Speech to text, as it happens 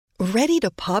Ready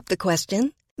to pop the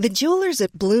question? The jewelers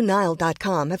at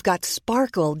BlueNile.com have got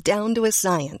sparkle down to a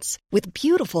science with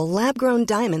beautiful lab-grown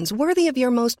diamonds worthy of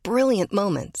your most brilliant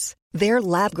moments. Their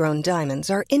lab-grown diamonds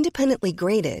are independently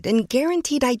graded and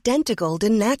guaranteed identical to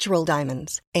natural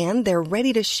diamonds, and they're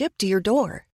ready to ship to your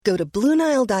door. Go to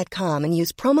BlueNile.com and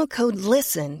use promo code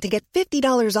LISTEN to get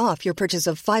 $50 off your purchase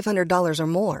of $500 or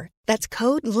more. That's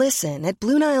code LISTEN at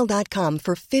BlueNile.com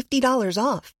for $50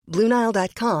 off.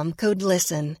 BlueNile.com, code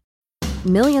LISTEN.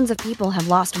 Millions of people have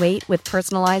lost weight with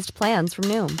personalized plans from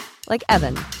Noom. Like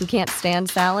Evan, who can't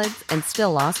stand salads and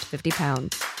still lost 50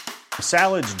 pounds.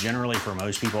 Salads generally for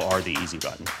most people are the easy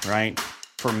button, right?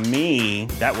 For me,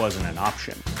 that wasn't an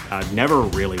option. I never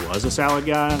really was a salad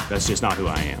guy. That's just not who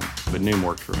I am. But Noom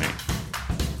worked for me.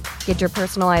 Get your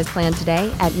personalized plan today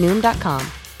at Noom.com.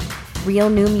 Real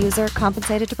Noom user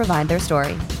compensated to provide their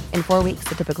story. In 4 weeks,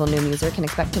 the typical Noom user can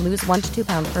expect to lose 1 to 2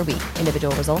 pounds per week.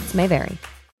 Individual results may vary.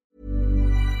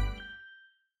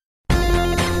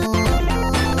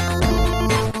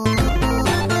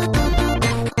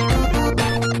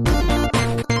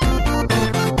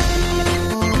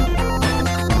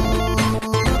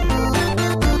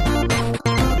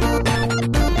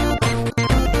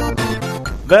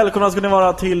 Välkomna ska ni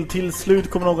vara till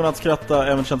slut kommer någon att skratta,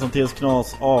 även känt som TS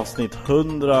Knas avsnitt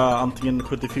 100, antingen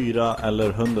 74 eller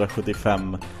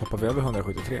 175. Hoppar vi över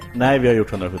 173? Nej, vi har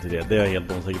gjort 173, det är jag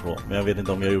helt osäker på. Men jag vet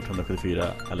inte om jag har gjort 174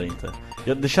 eller inte.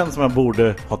 Det känns som jag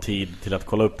borde ha tid till att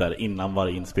kolla upp där innan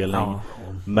varje inspelning. Ja.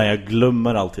 Men jag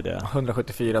glömmer alltid det.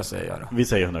 174 säger jag då. Vi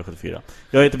säger 174.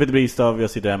 Jag heter Peter Bristav, jag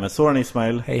sitter här med Soran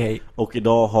Ismail. Hej hej. Och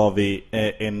idag har vi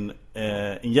en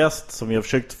gäst som vi har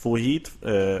försökt få hit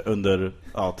under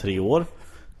 3 år.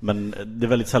 Men det är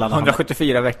väldigt sällan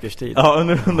 174 veckors tid. Ja,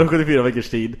 under 174 veckors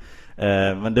tid.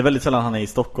 Men det är väldigt sällan han är i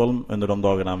Stockholm under de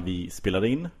dagarna vi spelar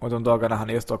in. Och de dagarna han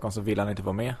är i Stockholm så vill han inte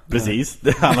vara med. Precis,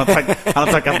 han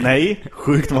har tackat nej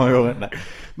sjukt många gånger. Nej.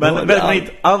 Men välkommen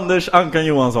hit, Anders Ankan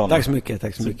Johansson. Tack så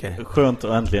mycket. Skönt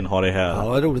att äntligen ha dig här. Ja,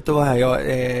 vad roligt att vara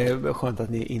här. Skönt att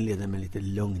ni inleder med lite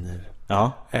lugner.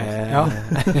 Ja. Ja.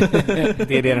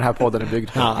 Det är det den här podden är byggd.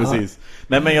 Ja, precis.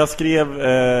 Nej, men jag skrev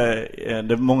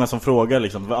det är många som frågar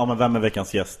liksom, men vem är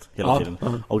veckans gäst hela tiden.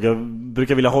 Och jag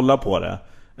brukar vilja hålla på det.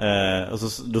 Och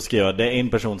då skrev jag, det är en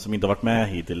person som inte har varit med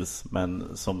hittills, men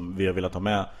som vi har velat ha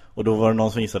med. Och då var det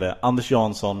någon som gissade Anders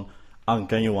Jansson,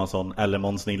 Ankan Johansson eller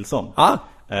Måns Nilsson.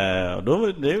 Och då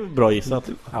var det bra gissat.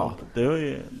 Ja, det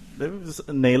var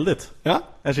nailed it. Ja.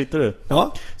 Här sitter du.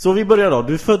 Ja. Så vi börjar då.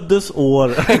 Du föddes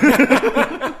år.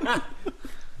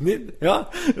 Ja.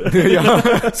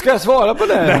 Ska jag svara på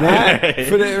det? Nej.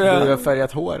 För du har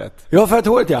färgat håret. Jag har färgat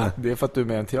håret, ja. Det är för att du är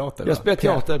med i en teater. Jag spelar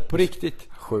teater på riktigt.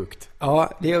 Sjukt. Ja,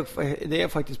 det är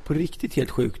faktiskt på riktigt helt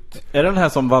sjukt. Är det den här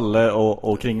som Valle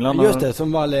och Kringlan? Just det,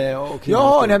 som Valle och Kringlan.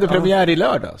 Ja, ni hade premiär i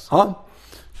lördags. Ja.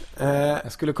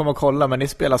 Jag skulle komma och kolla, men ni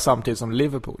spelar samtidigt som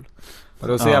Liverpool. Och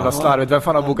då är så jävla slarvigt. Vem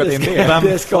fan har bokat in det?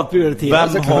 Det ska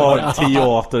prioriteras. Vem har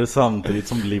teater samtidigt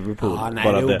som Liverpool? Nej,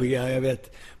 bara det är obegripligt, jag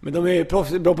vet. Men de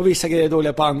är bra på vissa grejer,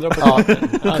 dåliga på andra.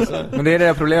 Alltså. Men det är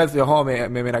det problemet jag har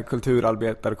med mina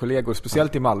kulturarbetarkollegor,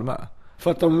 speciellt i Malmö.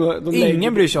 För att de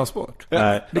ingen bryr sig om sport.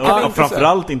 Nej,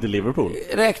 framförallt inte Liverpool.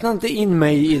 Räkna inte in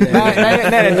mig i det.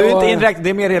 Nej, du är inte inräknad. Det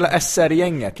är mer hela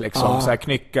SR-gänget liksom. Så här,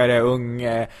 Knyckare,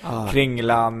 Unge,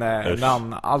 Kringlan,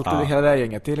 Namn, allt det hela det här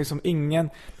gänget. Det är liksom ingen.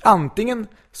 Antingen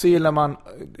så gillar man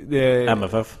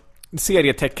MFF.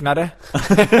 Serietecknare.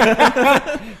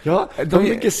 Ja, de är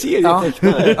mycket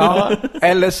serietecknare. Ja.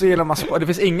 Eller så gillar man sport. Det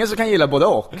finns ingen som kan gilla både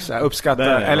och så här,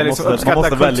 uppskatta eller liksom uppskatta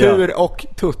kultur välja. Och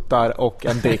tuttar och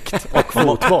en dikt och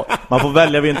fotboll. Man får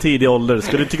välja vid en tidig ålder.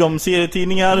 Ska du tycka om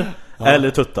serietidningar eller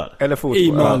tuttar? Eller fotboll.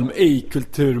 I Malmö, i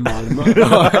kultur Malmö.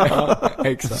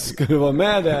 Exakt. Ska du vara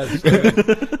med där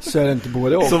så är det inte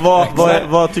både och. Så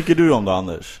vad tycker du om det,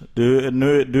 Anders? Du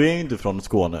är ju inte från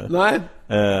Skåne. Nej.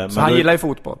 Så han gillar ju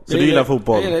fotboll. Så du gillar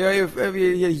fotboll? Jag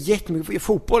är jättemycket.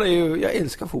 Fotboll är ju, jag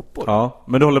älskar fotboll. Ja,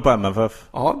 men du håller på MFF?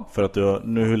 Ja. För att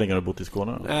hur länge har du bott i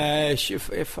Skåne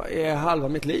då? Halva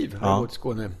mitt liv har jag bott i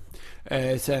Skåne.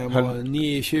 Sen jag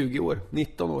var 20 år,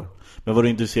 19 år. Men var du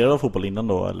intresserad av fotboll innan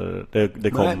då? Eller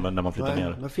det kom när man flyttade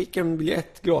ner? Jag fick en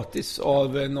biljett gratis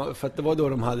för att det var då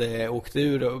de hade åkt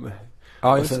ur.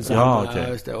 Ja, just det. Ja,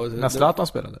 okej. När Zlatan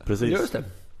spelade. Precis. Just det.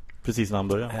 precis när han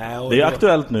började. Det är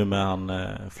aktuellt nu med han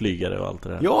flygare och allt det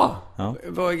där. Ja,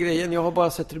 vad är grejen? Jag har bara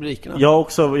sett rubrikerna. Jag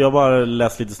har bara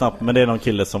läst lite snabbt, men det är någon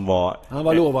kille som var... Han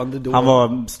var lovande då. Han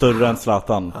var större än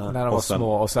Zlatan. När de var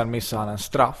små, och sen missade han en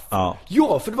straff.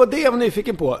 Ja, för det var det jag var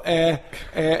nyfiken på.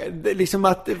 Liksom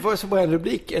att det var så bara en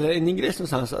rubrik, eller en ingress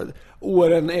någonstans,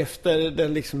 åren efter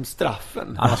den liksom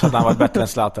straffen. Annars hade han varit bättre än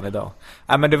Zlatan idag.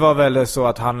 Men det var väl så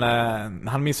att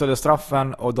han missade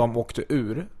straffen och de åkte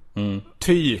ur.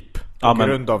 Typ på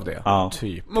grund av det.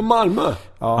 Typ. Malmö.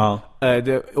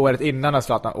 Det året innan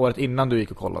Zlatan, året innan du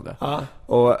gick och kollade.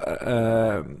 Och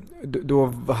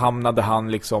då hamnade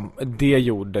han liksom, det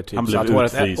gjorde typ så att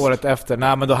året efter,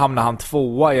 men då hamnade han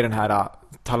 2:a i den här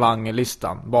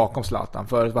talanglistan bakom Zlatan.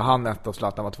 Förut var han 1:a och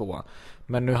Zlatan var 2:a.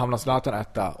 Men nu hamnade Zlatan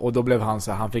 1:a och då blev han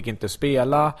så här, han fick inte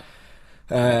spela.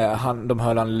 De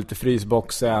höll han lite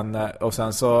frysboxen, och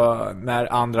sen så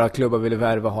när andra klubbar ville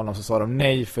värva honom så sa de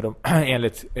nej, för de,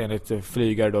 enligt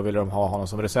flygare då ville de ha honom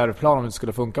som reservplan om det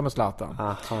skulle funka med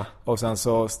Zlatan. Och sen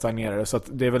så stagnerade det, så att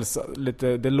det är väl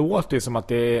lite, det låter ju som att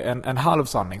det är en halv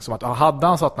sanning, som att hade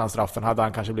han satt den straffen hade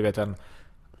han kanske blivit en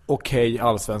okej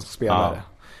allsvensk spelare.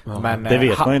 Men, det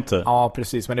vet man inte. Ja,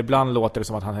 precis. Men ibland låter det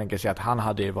som att han tänker sig att han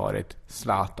hade ju varit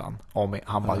Zlatan om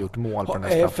han bara gjort mål på den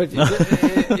här straffen.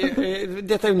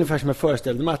 Detta är ungefär som jag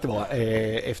föreställde mig att det var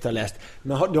efter att ha läst.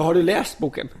 Men har du läst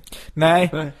boken?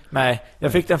 Nej.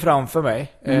 Jag fick den framför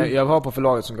mig. Jag var på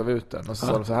förlaget som gav ut den. Och så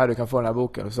sa de så här, du kan få den här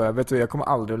boken. Och så jag vet du, jag kommer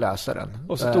aldrig att läsa den.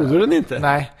 Och så tog du den inte?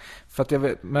 Nej. För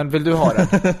att men vill du ha den?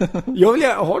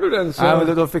 Har du den så... Nej,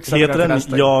 men då fixar heter den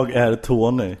Jag är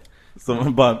Tony?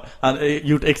 Som bara, han har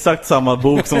gjort exakt samma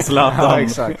bok som Zlatan.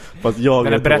 Exakt. Fast jag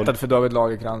den är berättad för David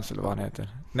Lagercrantz eller vad han heter.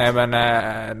 Nej, men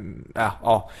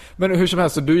men hur som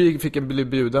helst, så du fick en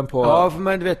bjuden på... Ja, för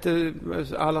mig, du vet,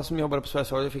 alla som jobbade på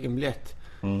Sveriges Radio fick en biljett.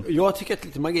 Jag tycker att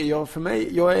lite magi, för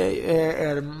mig, jag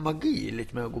är magi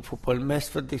lite med att gå på fotboll,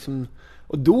 mest för att liksom...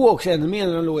 Och då också ännu mer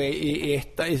när de låg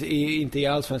inte i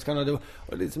allsvenskan.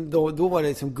 Då var det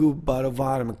liksom gubbar och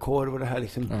varmkorv och det här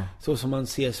liksom, så som man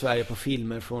ser Sverige på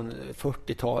filmer från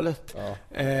 40-talet.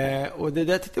 Och det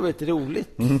där tyckte jag var lite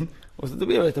roligt. Och så då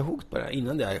blev jag lite hooked på det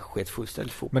innan det här skett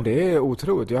fullständigt fotboll. Men det är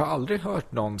otroligt. Jag har aldrig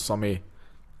hört någon som i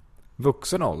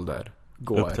vuxen ålder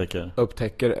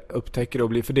upptäcker och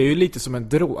blir, för det är ju lite som en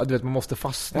drog, du vet, man måste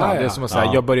fastna. Det är som att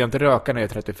säga, jag börjar inte röka när jag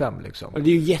är 35 liksom. Och det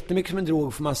är ju jättemycket som en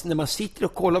drog, för när man sitter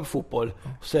och kollar på fotboll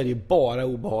så är det ju bara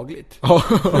obehagligt.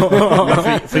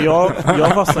 För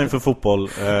jag fastnade inför fotboll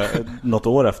något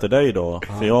år efter dig då.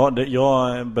 För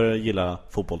jag började gilla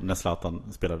fotboll när Zlatan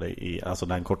spelade alltså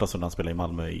den korta stunden han spelade i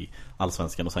Malmö i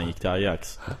allsvenskan och sen gick till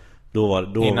Ajax.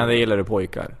 Innan det gillade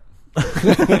pojkar.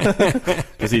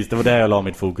 Precis, det var det jag la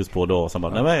mitt fokus på då. Och sen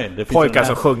bara, nej, det finns pojkar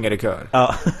som sjunger i kör.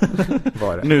 Ja.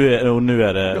 nu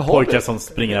är det pojkar som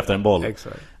springer efter en boll.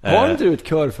 Exakt. Har inte du ett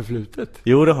körförflutet?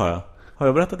 Jo, det har jag. Har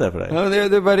jag berättat det för dig? Ja,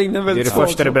 det bara ringde väldigt. Det är det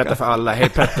första du berättar för alla. Hej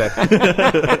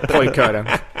Petter. Pojkören.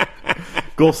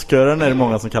 Gosskören är det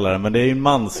många som kallar den, men det är ju en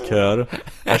manskör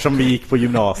som vi gick på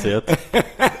gymnasiet.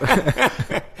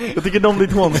 Jag tycker de blir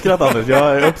hånskratt, Anders.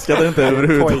 Jag uppskattar inte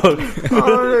överhuvudtaget.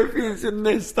 Det finns ju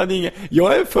nästan inga.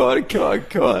 Jag är för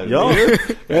kör. Ja.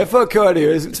 Jag är för kör, det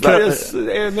är Sveriges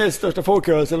näst största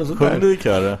folkrörelse eller sånt där. Sjunger du i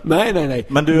kör? Nej.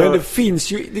 Men det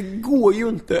finns ju, det går ju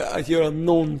inte att göra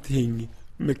någonting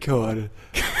med kör.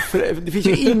 För det finns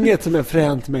ju inget som är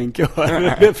fränt med en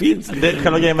kör. Det finns inte. Det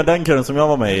själva grejen med den kören som jag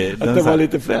var med i, den var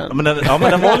lite frän. Men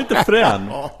den var lite frän.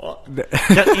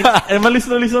 Men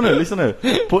lyssna nu.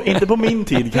 Inte på min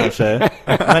tid kanske,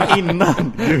 men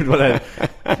innan. Gud vad det är.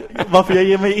 Varför jag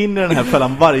ger mig in i den här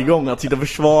fällan varje gång att sitta och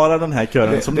försvara den här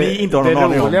kören som ni inte har någon aning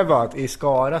om. Det roliga var att i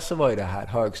Skara så var ju det här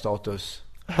högstatus.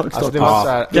 Alltså det var så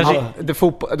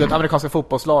här, det amerikanska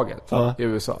fotbollslaget i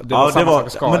USA. Det var samma sak i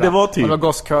Skara. Men det var typ, det var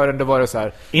gosskören, det var det så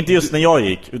här. Inte just när jag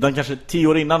gick, utan kanske 10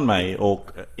 år innan mig och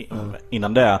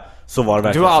innan det så var det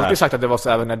verkligen. Du har alltid sagt att det var så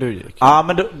även när du gick. Ja,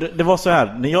 men det var så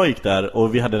här när jag gick där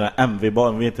och vi hade den här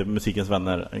MV-balen, vi heter Musikens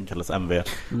vänner, den kallas MV.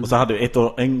 Och så hade vi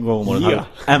en gång om året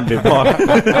MV-balen.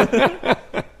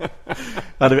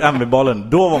 Hade vi MV-balen,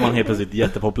 då var man helt plötsligt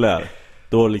jättepopulär.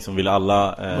 Då liksom ville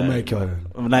alla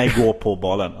gå på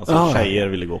balen. Alltså tjejer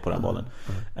ville gå på den balen.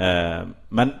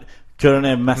 Men kören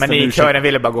är mest men i kören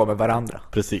ville bara gå med varandra.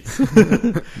 Precis.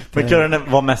 Men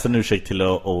kören var mest en ursäkt till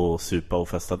att supa och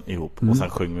festa ihop. Och sen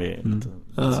sjöng vi lite.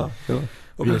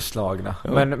 Och blev slagna.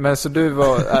 Men så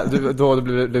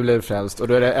du blev frälst. Och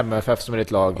då är det MFF som är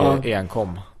ditt lag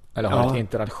enkom. Eller har ett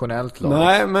internationellt lag.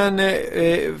 Nej, men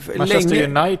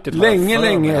Manchester United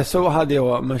länge så hade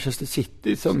jag Manchester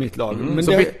City som mitt lag. Men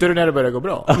så bytte du när det började gå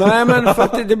bra? Nej, men för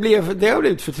att det har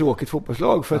blivit för tråkigt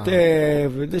fotbollslag. För att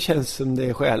det känns som det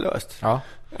är själlöst. Ja.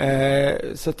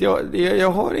 Så att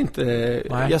jag har inte...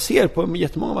 Nej. Jag ser på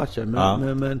jättemånga matcher.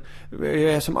 Men jag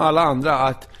är som alla andra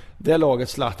att det laget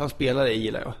Zlatan spelar i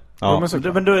gillar jag. Ja,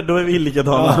 men då är vi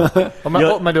likadana.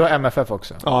 Men du har MFF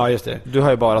också. Ja, just det. Du har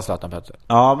ju bara Zlatan, Petter.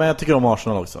 Ja, men jag tycker om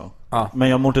Arsenal också. Men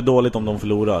jag mår inte dåligt om de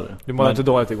förlorar. Du mådde inte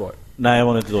dåligt igår? Nej, jag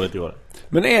mådde inte dåligt igår.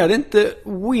 Men är det inte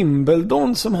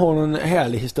Wimbledon som har någon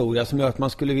härlig historia som gör att man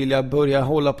skulle vilja börja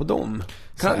hålla på dem?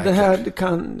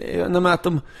 När att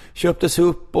de köptes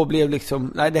upp och blev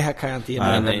liksom, nej, det här kan jag inte ge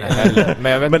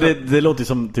mig. Men det låter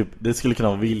som typ, det skulle kunna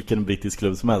vara vilken brittisk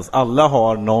klubb som helst. Alla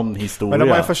har någon historia. Men de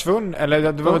har ju försvunnit,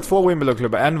 eller det var 2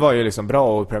 Wimbledon-klubbar. En var ju liksom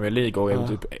bra i Premier League och är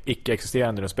typ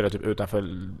icke-existerande. De spelar typ utanför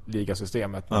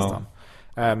ligasystemet nästan.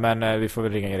 Men vi får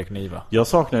väl ringa Erik Niva. Jag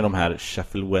saknar ju de här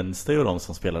Sheffield Wednesday och de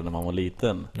som spelade när man var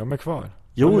liten. De är kvar.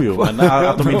 Jo, men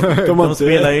att de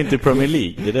spelar ju inte i Premier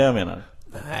League. Det är det jag menar.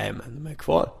 Nej, men de är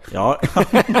kvar. Ja,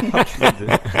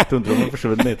 jag tror inte de har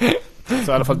försvunnit.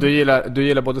 Så i alla fall, du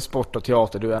gillar både sport och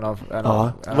teater. Du är en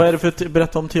av Vad är det för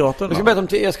berätta om teatern?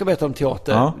 Jag ska berätta om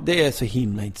teater. Ja. Det är så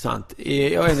himla intressant.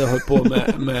 Jag har ändå hållit på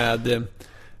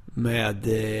med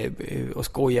och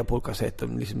skoja på olika sätt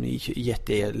liksom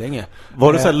jättelänge.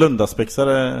 Var du så här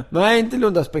lundaspexare? Nej, inte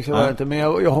lundaspexare var jag inte, men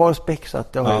jag har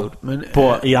spexat, det har jag gjort. Men,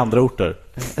 i andra orter?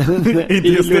 Inte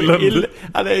just i Lund.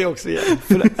 Ja, det är också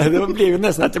det blev ju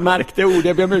nästan att jag märkte ord.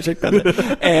 Jag ber om ursäkt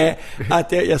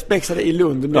att jag spexade i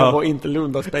Lund, men jag var inte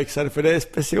lundaspexare, för det är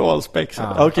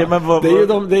specialspexare. Okay, men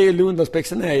det är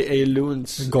lundaspexaren är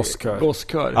Lunds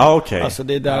gosskör. Okay. Alltså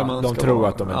det är där man de ska tror vara.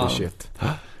 att de är the shit.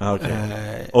 Okay.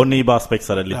 Och ni bara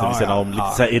spexade lite vid sidan om,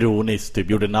 lite så här ironiskt, typ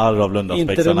gjorde narr av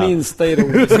lundaspexarna. Inte det minsta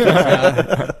ironiska.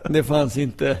 Det fanns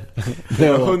inte.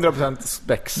 Det var 100%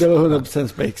 spex. Det var 100%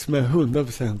 spex med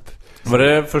 100%. Var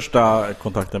det första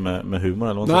kontakten med humor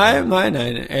eller något?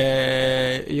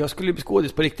 Nej. Jag skulle bli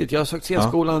skådis på riktigt. Jag har sökt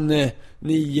scenskolan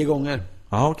 9 gånger.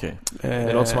 Okej.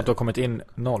 Det låter som att du har kommit in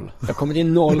 0. Jag har kommit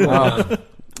in 0 gånger.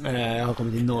 Jag har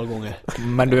kommit in 0 gånger.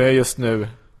 Men du är just nu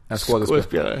en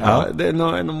skådespelare. Ja, det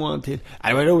är en månad till.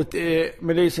 Det var roligt,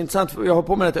 men det är så intressant. Jag har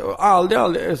på med att aldrig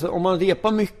alltså, om man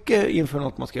repar mycket inför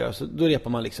något man ska göra, så då repar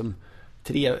man liksom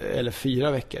 3 eller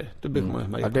 4 veckor. Då brukar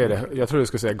man ja, det är det. Jag tror du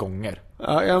skulle säga gånger.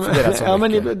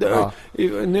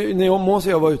 När Måns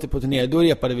och jag var ute på turné, då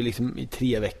repade vi liksom i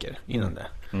 3 veckor innan det.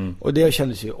 Och det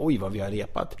kändes ju, oj vad vi har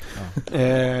repat.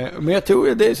 Men jag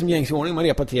tror det är som gängsordning, man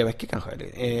repar 3 veckor kanske.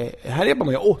 Här repar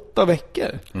man ju 8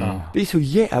 veckor. Det är så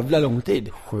jävla lång tid.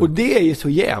 Och det är ju så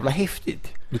jävla häftigt.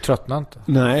 Du tröttnar inte?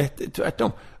 Nej,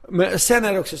 tvärtom. Men sen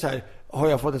är det också så här, har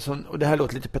jag fått en sån, och det här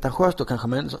låter lite pretentiöst då kanske,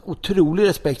 men en sån otrolig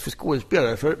respekt för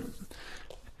skådespelare. För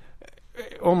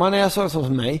om man är sån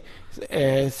som mig,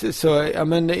 så ja,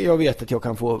 men jag vet att jag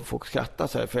kan få folk skratta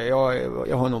så här, för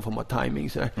jag har någon form av timing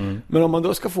så där. Men om man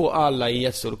då ska få alla i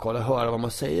gästlokalen höra vad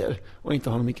man säger och inte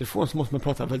ha någon mikrofon, så måste man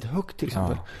prata väldigt högt till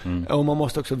exempel. Och man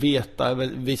måste också visa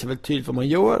väldigt tydligt vad man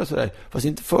gör och så där, fast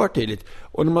inte för tydligt.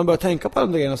 Och när man börjar tänka på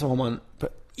de grejerna så har man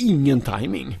ingen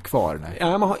timing kvar. Nej.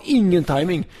 Ja, man har ingen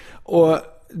timing. Och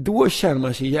då känner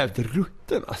man sig jävligt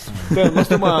rutten alltså. Då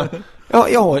måste man,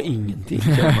 jag har ingenting.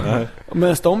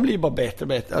 Men de blir bara bättre och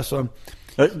bättre. Alltså,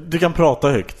 du kan prata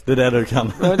högt, det är det du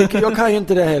kan. Jag kan ju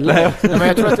inte det heller. Men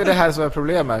jag tror att det är det här som är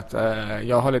problemet.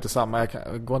 Jag har lite samma,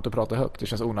 går inte att prata högt, det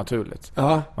känns onaturligt.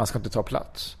 Man ska inte ta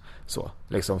plats. Så,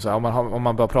 liksom. Så om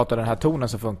man bara pratar den här tonen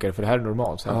så funkar det, för det här är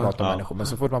normalt så här pratar människor. Men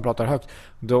så fort man pratar högt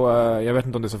då, jag vet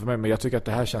inte om det är så för mig, men jag tycker att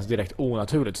det här känns direkt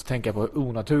onaturligt. Så tänker jag på hur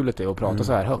onaturligt det är att prata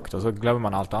så här högt, och så glömmer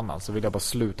man allt annat. Så vill jag bara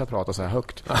sluta prata så här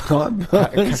högt.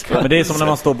 Men det är som när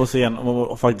man står på scen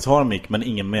och faktiskt har en mick men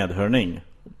ingen medhörning.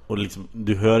 Och liksom,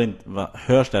 du hör inte,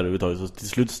 hörs det överhuvudtaget, så till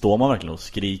slut står man verkligen och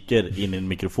skriker in i en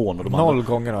mikrofon. Och 0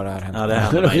 gånger har det här hänt. Ja, det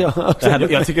händer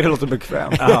mig. Jag tycker det låter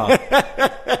bekvämt.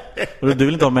 Du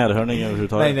vill inte ha medhörning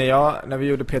överhuvudtaget? Nej, när vi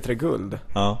gjorde P3 Guld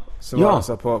så var det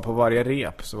så på varje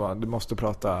rep så var du måste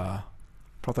prata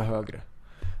högre.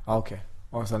 Okej.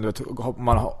 Och sen du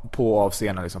man på av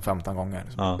scenen liksom 15 gånger.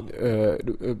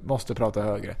 Du måste prata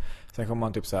högre. Sen kommer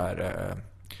man typ så här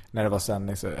när det var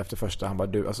sändning så efter första han bara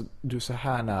du är så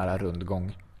här nära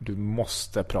rundgång. Du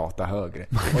måste prata högre.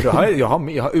 Och då jag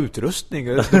har utrustning.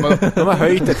 De har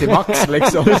höjt det till max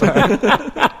liksom så här.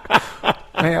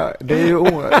 Men det är ju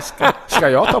ska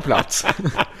jag ta plats?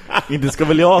 Inte ska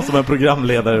väl jag som en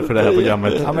programledare för det här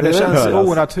programmet. Ja, men det känns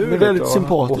onaturligt. Det är väldigt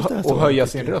sympatiskt och höja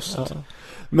sin röst.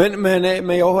 Men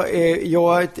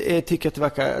jag tycker att det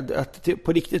verkar att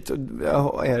på riktigt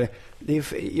är det.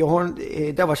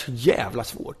 Det har varit så jävla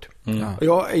svårt.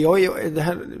 Det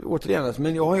här återigen,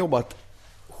 men jag har jobbat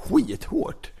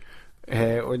skithårt.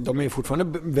 Och de är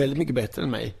fortfarande väldigt mycket bättre än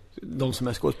mig, de som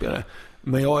är skådespelare.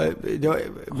 Men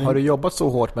har du jobbat så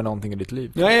hårt med någonting i ditt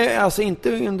liv? Nej, alltså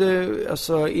inte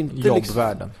under inte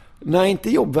jobbvärlden. Liksom, nej, inte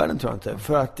jobbvärlden tror jag inte.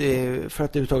 För att det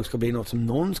överhuvudtaget ska bli något som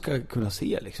någon ska kunna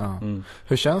se liksom.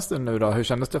 Hur känns det nu då? Hur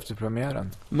kändes det efter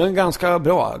premiären? Men ganska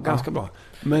bra.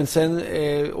 Men sen,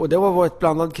 och det har varit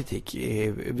blandad kritik.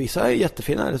 Vissa är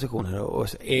jättefina recensioner. Och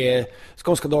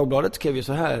Skånska Dagbladet skrev ju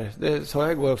så här. Det sa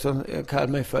jag igår också. Jag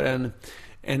kallade mig för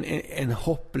en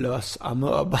hopplös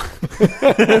amöba.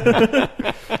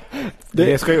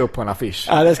 Det ska ju upp på en affisch.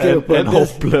 Ja, det ska upp på en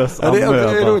hopplös amöba.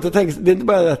 Det är roligt att tänka. Det är inte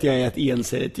bara att jag är ett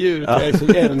ensidigt djur. Jag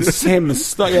är den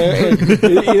sämsta.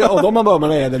 Av de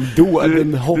amöborna är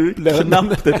den hopplösa.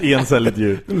 Knappt ett encelligt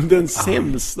djur. Den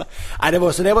sämsta. Ja, det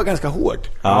var ganska hårt.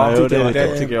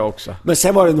 Det tycker jag också. Men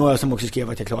sen var det några som också skrev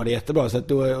att jag klarade det jättebra. Så att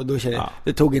då kände jag,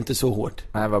 det tog inte så hårt.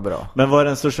 Nej, vad bra. Men vad är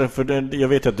den största, för jag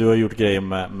vet att du har gjort grejer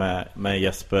med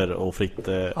Jesper och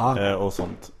Fritte och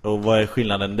sånt. Och vad är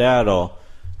skillnaden där då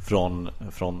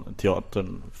från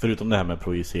teatern, förutom det här med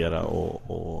projicera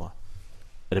och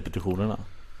repetitionerna?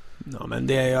 Ja, men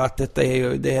det är ju att det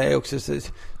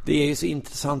är ju så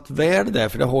intressant värld där,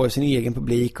 för det har ju sin egen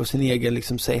publik och sin egen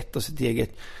liksom sätt och sitt eget,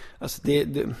 alltså det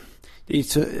är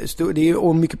så det är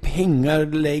och mycket pengar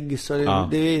läggs, så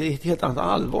det är ett helt annat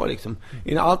allvar liksom.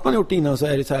 Allt man gjort innan så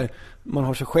är det så här, man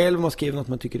har sig själv, man skriver något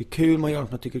man tycker är kul, man gör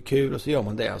något man tycker är kul och så gör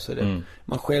man det. Alltså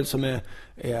man själv som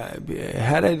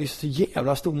här är det så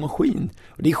jävla stor maskin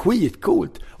och det är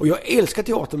skitcoolt. Och jag älskar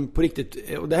teatern på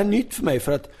riktigt, och det här är nytt för mig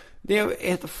för att det är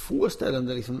ett av få ställen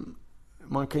där liksom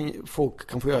folk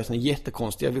kan få göra sina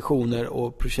jättekonstiga visioner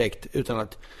och projekt utan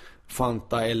att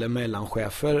Fanta eller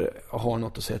mellanchefer har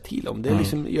något att säga till om. Det är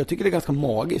liksom, jag tycker det är ganska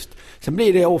magiskt. Sen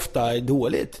blir det ofta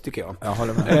dåligt, tycker jag. Jag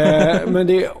håller med.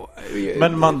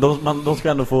 Men de ska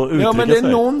ändå få uttrycka sig. Ja, men det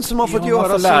är någon som har fått göra man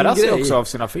får lära sig också av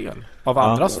sina fel. Av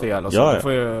andras fel. Och så.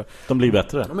 De blir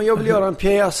bättre. Ja, men jag vill göra en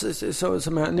pjäs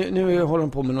som är, nu håller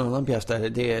de på med någon annan pjäs där.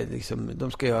 Det är liksom,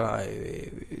 de ska göra...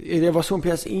 Det var så en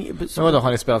pjäs... Men vadå,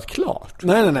 har ni spelat klart?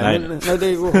 Nej. Men,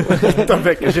 det går... De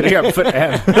veckors rep för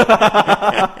en.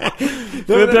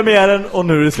 Nu är premiären och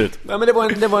nu är det slut. Ja, men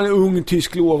det var en ung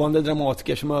tysk lovande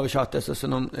dramatiker som översattes, och så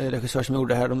någon regissör som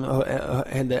gjorde det här. De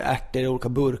hällde ärtor i olika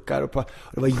burkar och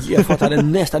det var, jag fattade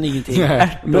nästan ingenting.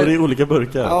 Ärtor i olika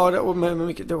burkar? Ja,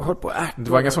 men det var hållt på ärtor.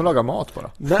 Det var ingen som lagade mat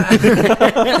bara. Nej.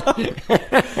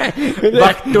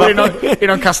 Vaktor i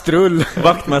någon kastrull.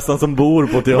 Vaktmästaren som bor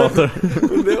på teater.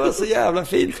 Det var så jävla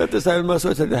fint, för att det, så här, man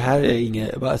så att det här är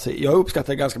inget, alltså, jag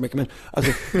uppskattar det ganska mycket, men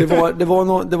alltså,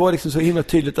 det var liksom så himla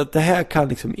tydligt att det här kan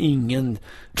liksom ingen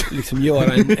liksom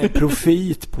göra en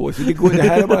profit på. Så det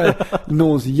här är bara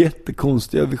någons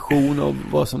jättekonstiga vision av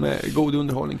vad som är god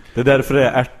underhållning. Det är därför det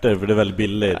är ärtor, för det är väldigt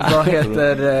billigt.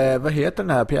 Vad heter den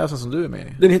här pjäsen som du är med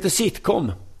i? Den heter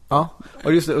Sitcom. Ja,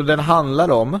 och just det, och den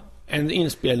handlar om en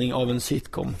inspelning av en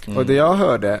sitcom. Och det jag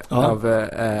hörde av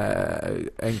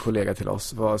en kollega till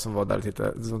oss som var där och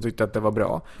tittade, som tyckte att det var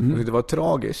bra. Och det var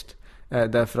tragiskt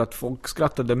därför att folk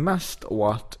skrattade mest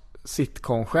åt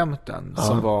sitcom-skämten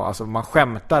som var, alltså man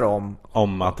skämtar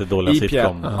om att det är dåliga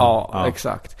sitcom. Ja,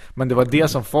 exakt. Men det var det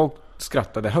som folk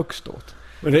skrattade högst åt.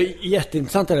 Men det är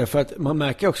jätteintressant det där, för att man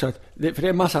märker också att för det är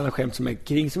en massa andra skämt som är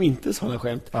kring som inte är sådana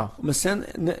skämt. Ja. Men sen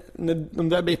när de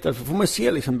där bitarna, får man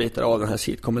se liksom bitar av den här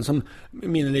sitcomen som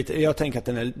minner lite, jag tänker att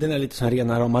den är lite så här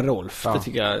rena rama Rolf. Det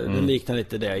tycker jag, den liknar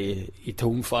lite det i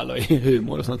tonfall och i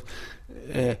humor och sånt.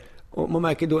 Och man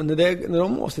märker då när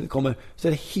de avsnitt kommer så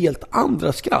är det helt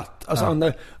andra skratt.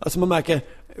 Alltså man märker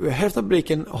hälften av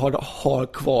publiken har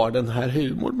kvar den här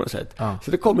humorn på något sätt.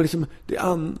 Så det kommer liksom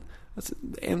alltså,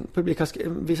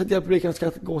 vissa delar av publiken har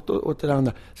skrattat gott åt det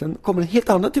andra. Sen kommer en helt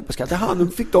annan typ av skratt. Nu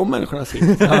fick de människorna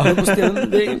sitt. Det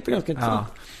är inte ganska intressant.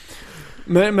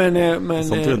 Men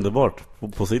sånt är underbart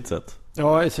på sitt sätt.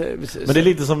 Ja, men det är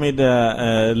lite som i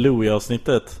det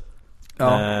Louis-avsnittet.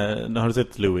 Har du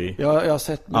sett Louis? Ja, jag har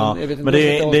sett. Men, jag vet inte, men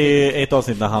det är ett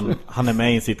avsnitt när han är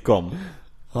med i en sitcom.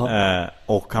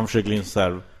 Och han försöker liksom så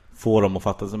här få dem att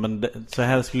fatta sig. Men så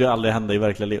här skulle ju aldrig hända i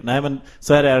verkliga livet. Nej, men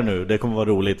så här är det nu. Det kommer vara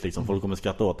roligt liksom. Folk kommer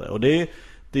skratta åt det. Och det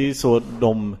är så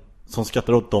de som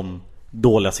skrattar åt de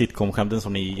dåliga sitcom-skämten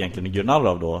som ni egentligen gör narr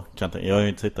av då. Jag har ju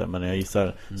inte sett det, men jag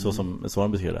gissar så som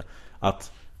de beskriver det.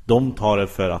 Att de tar det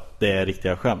för att det är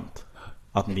riktiga skämt.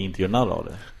 Att ni inte gör narr av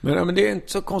det. Men det är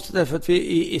inte så konstigt därför att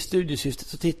vi i studiesyftet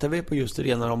så tittar vi på just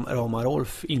rena rama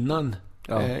Rolf innan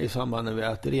i samband med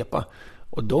att repa.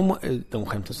 Och de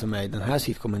skämtar som är den här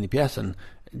sitcomen i pjäsen,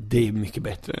 det är mycket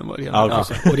bättre än vad Rena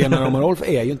Och Rena Rama Rolf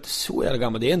är ju inte så jävla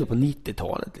gammal. Det är ändå på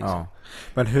 90-talet liksom. Ja.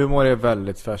 Men humor är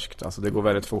väldigt färskt. Alltså det går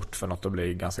väldigt fort för något att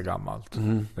bli ganska gammalt.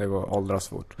 Det går åldras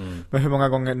fort. Men hur många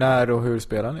gånger, när och hur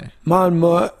spelar ni?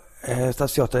 Malmö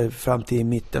Stadsteater fram till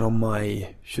mitten av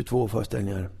maj. 22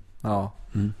 föreställningar. Ja.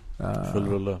 Full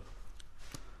rulle.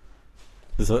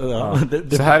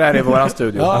 Så här är det i våran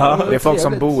studio. Det är folk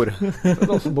som bor.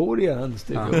 De som bor i en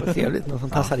studio. Vad trevligt, någon som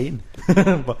tassar in.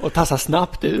 Och tassar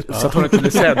snabbt ut. Så att hon inte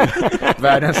blir sedd.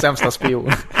 Världens sämsta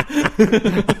spion.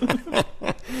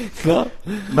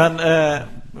 Men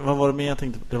vad var det mer jag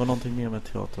tänkte? Det var någonting mer med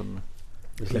teatern.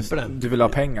 Du vill ha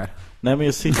pengar? Nej, men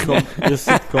just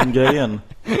sitcom-grejen.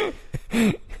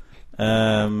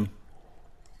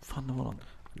 Fan, det var något.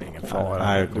 Det är ingen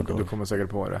fara. Du kommer säkert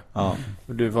på det. Ja.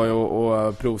 Du var ju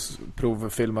och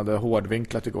provfilmade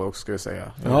Hårdvinklat igår också, ska jag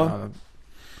säga. Ja.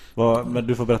 Men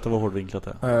du får berätta vad Hårdvinklat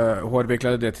är.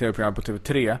 Hårdvinklat är det tv-program på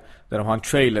TV3 där de har en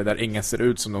trailer där ingen ser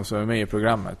ut som de som är med i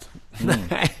programmet.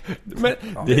 Nej, men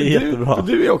det är jättebra.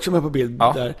 Du är också med på bild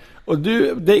där. Och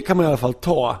det kan man i alla fall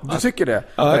ta. Du tycker det?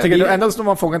 Ja, jag tycker det enda som de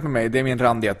har fångat med mig, det är min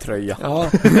randiga tröja. Ja.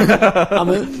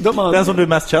 Men den som du är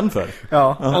mest känd för.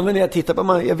 Ja. Men när jag tittar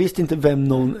på jag visste inte vem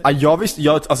någon... Ja,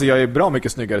 jag är bra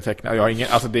mycket snyggare tecknare. Jag har ingen,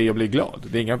 alltså jag blir glad.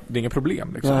 Det är inga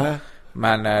problem liksom. Nej.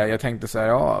 Men jag tänkte så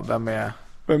här,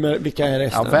 vilka är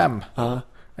resten? Ja, vem?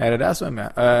 Är det där som är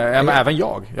med? Men även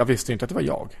jag visste inte att det var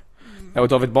jag. Och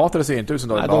David Batra ser inte ut som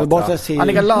David Batra.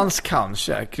 Annika Lantz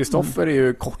kanske. Kristoffer är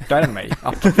ju kortare än mig.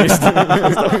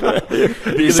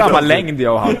 Vi är samma längd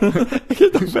jag och han.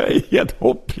 Kristoffer är helt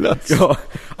hopplös. Ja,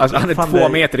 alltså han är 2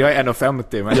 meter, jag är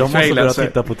 1,50. Men jag måste börja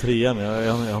titta på 3:an.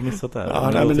 Jag har missat det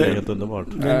här. Det är helt underbart.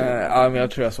 Men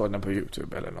jag tror jag såg den på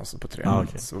YouTube eller något på 3:an.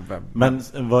 Okay. Men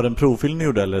var det en provfilm ni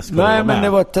gjorde eller? Nej, men det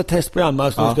var ett testprogram.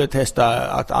 Alltså de skulle testa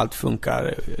att allt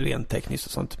funkar rent tekniskt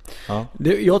och sånt. Ja.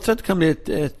 Jag tror att det kan bli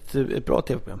ett bra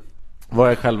tv-program.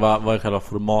 Vad är själva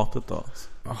formatet då?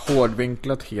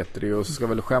 Hårdvinklat heter det och så ska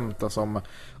väl skämtas om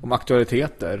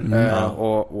aktualiteter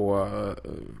och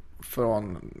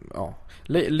från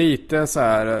lite så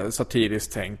här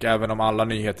satiriskt tänk, även om alla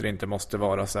nyheter inte måste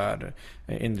vara så här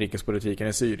inrikespolitiken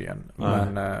i Syrien.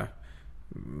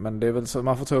 Men det är väl så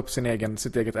man får ta upp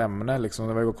sitt eget ämne liksom.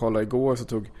 När vi var och kollade igår så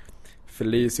tog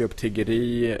Felicia upp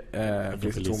tiggeri,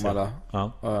 Tomala.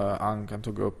 Ankan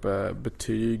tog upp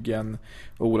betygen,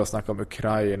 Ola snackade om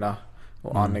Ukraina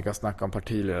och Annika snackade om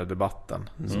partiledardebatten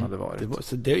som hade varit.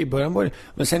 Så det i början var det,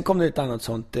 men sen kom det ett annat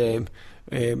sånt det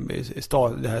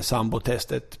här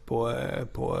sambotestet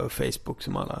på Facebook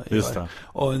som alla gör.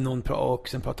 Och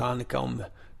sen pratade Annika om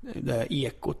det här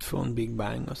ekot från Big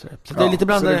Bang och sådär. Så det är lite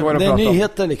blandade. Det är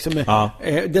nyheter liksom.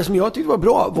 Det som jag tyckte var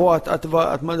bra var att det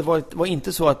var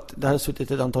inte så att det hade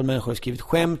suttit ett antal människor och skrivit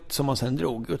skämt som man sen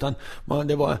drog, utan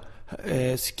det var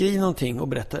skriv någonting och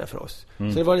berätta det för oss. Så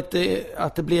det var lite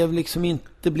att det blev liksom inte,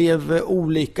 det blev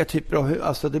olika typer av,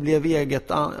 alltså det blev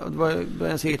det var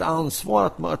ens eget ansvar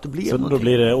att det blev så någonting. Då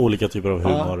blir det olika typer av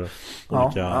humor.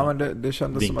 Ja, men det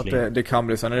kändes vinkling. Som att det kan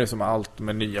bli, sen är det som allt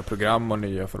med nya program och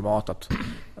nya format att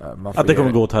det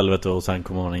kommer gå åt helvete och sen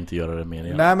kommer man inte göra det mer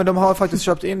igen. Nej, men de har faktiskt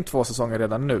köpt in 2 säsonger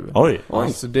redan nu. Oj.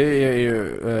 Så det är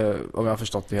ju om jag har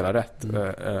förstått det hela rätt.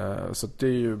 Så det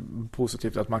är ju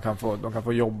positivt att de kan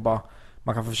få jobba.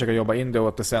 Man kan få försöka jobba in det och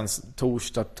att det sänds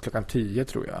torsdag 10:00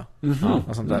 tror jag.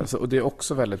 Och sånt där. Och det är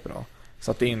också väldigt bra.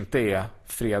 Så att det inte är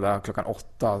fredag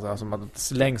 8:00 alltså att det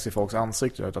slängs i folks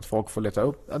ansikten, utan att folk får leta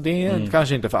upp. Det är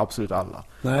kanske inte för absolut alla.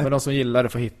 Nej. Men de som gillar det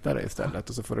får hitta det istället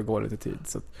och så får det gå lite tid.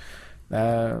 Så att,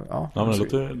 men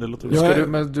det låter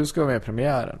men du ska vara med i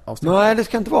premiären. Nej, det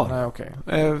ska inte vara. Nej, okej.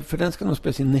 För den ska nog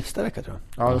spelas in nästa vecka tror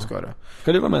jag. Ja, det ska det.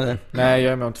 Ska du vara med där? Nej,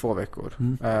 jag är med om 2 veckor.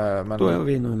 Men då är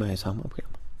vi nog med i samma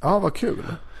program. Ja, vad kul.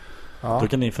 Ja. Då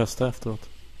kan ni festa efteråt.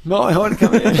 Ja, det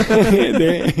kan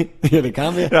vi. det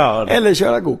kan vi. Ja, eller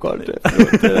köra go-kart.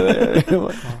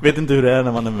 Vet inte hur det är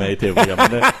när man är med i tv-program,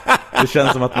 men det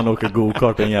känns som att man åker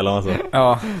go-kart en jävla massa.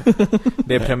 Ja,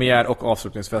 det är premiär och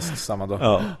avslutningsfest samma dag.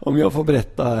 Ja. Om jag får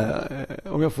berätta,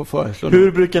 om jag får föreslå.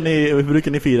 Hur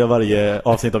brukar ni fira varje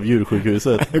avsnitt av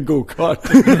Djursjukhuset? Go-kart.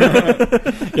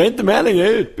 Jag är inte med längre,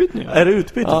 jag är utbytt nu. Är du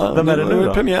utbytt? Ja, vem är det nu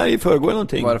då? Premiär i förrgår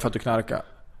någonting. Var det för att du knarkar?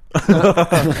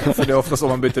 För det är ofta så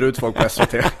man byter ut folk på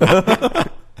SVT.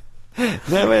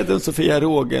 Nej, vad är det? Sofia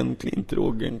Rogenklint.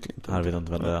 Jag vet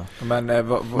inte vem det är.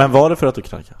 Men var det för att du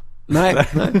knarkar? Nej.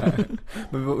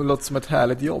 Men det låter som ett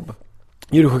härligt jobb.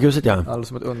 Djursjukhuset, ja. Alltså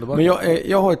som ett underbart. Men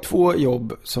jag har 2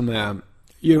 jobb som det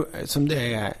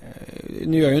är.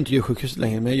 Nu gör jag inte Djursjukhuset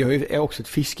längre, men jag är också ett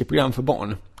fiskeprogram för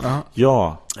barn.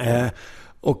 Ja.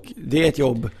 Och det är ett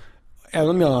jobb. även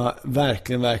om jag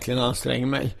verkligen anstränger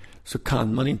mig, så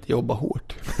kan man inte jobba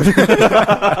hårt.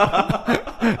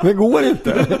 Det går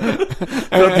inte.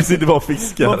 För att du sitter bara och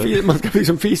fiskar. Man ska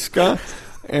liksom fiska.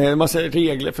 Massa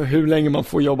regler för hur länge man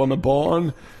får jobba med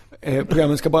barn.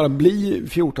 Programmen ska bara bli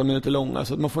 14 minuter långa,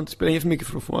 så att man får inte spela in för mycket,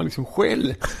 för då får man liksom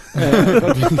skäll.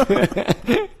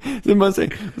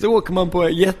 Så åker man på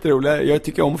jätteroliga, jag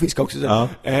tycker om att fiska också,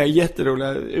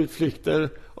 jätteroliga utflykter,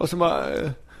 och så bara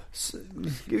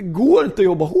går inte att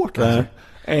jobba hårt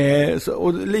alltså.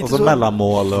 Och så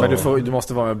mellanmål. Men du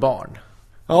måste vara med barn.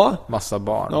 Ja. Massa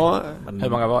barn. Ja. Hur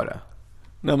många var det?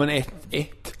 Nej, men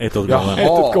ett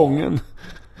åt gången.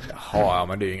 Ja,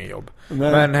 men det är ju ingen jobb.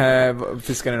 Nej. Men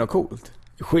fiskar ni något coolt?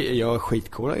 Jag är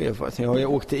skitcoola. Jag har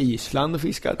åkt till Island och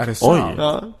fiskat. Är det så? Oj.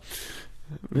 Ja.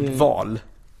 Val?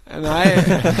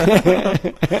 Nej.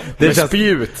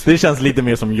 Det känns lite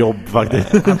mer som jobb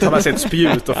faktiskt. Han tar med sig ett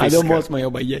spjut och fiskar. Då måste man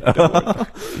jobba jättehårt.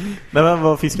 Nej, men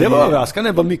vad fiskar det var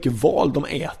överraskande vad mycket val de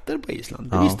äter på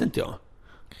Island. Det visste inte jag.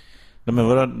 Nej,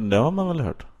 men det har man väl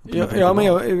hört. Men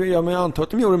jag antar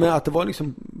att de gjorde med att det var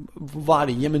liksom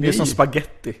varje meny. Det är som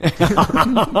spaghetti.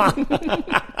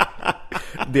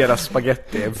 Deras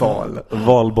spaghetti är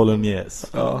val bolognese.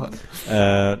 Ja.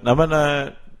 Nej, men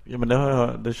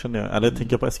det känner jag. Eller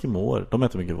tänker jag på Eskimoer. De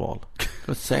äter mycket val.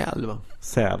 Och säl, va?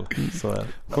 Säl, så är det.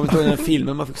 Kommer du ihåg den här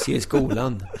filmen man fick se i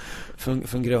skolan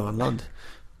från Grönland?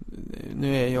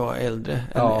 Nu är jag äldre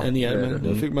än er, men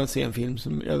då fick man se en film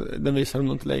som den visade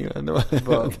de inte längre.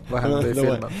 Vad hände i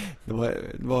filmen? Det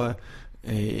var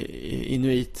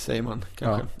inuit, säger man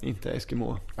kanske, inte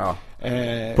Eskimo. Ja.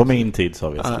 På min tid sa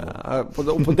vi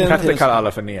Eskimo. På den Petter kallar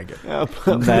alla för neger.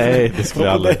 Nej, det skulle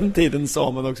jag aldrig. På den tiden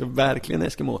sa man också verkligen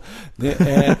Eskimo.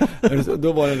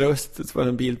 Då var det en röst, så var det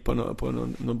en bild på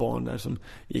någon barn där som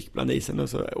gick bland isen och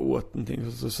så åt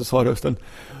någonting, så sa rösten: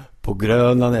 på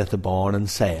Grönland äter barnen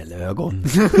sälögon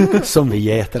som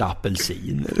vi äter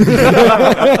apelsiner.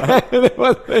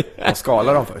 Man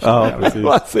skalar dem först. Ja, det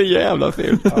var så jävla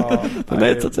fult. Den har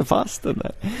ätit sig fast den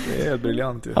där. Det är helt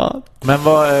briljant ju. Ja. Men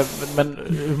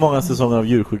hur många säsonger av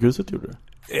Djursjukhuset gjorde du?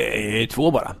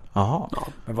 2 bara. Jaha. Ja.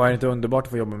 Men var det inte underbart att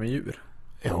få jobba med djur?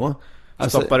 Ja.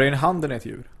 Stoppar du in handen i ett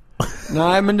djur?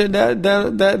 Nej, men det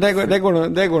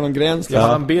går någon gräns. Jag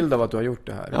har en bild av att du har gjort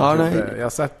det här. Jag har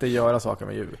sett dig göra saker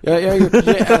med djur. Jag har gjort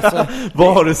det, alltså,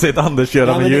 vad har du sett Anders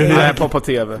göra med djur? Nej, på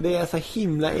TV. Det är så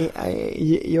himla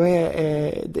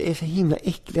det är så himla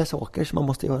äckliga saker som man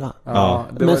måste göra. Ja,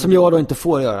 men som jag då inte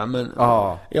får göra. Men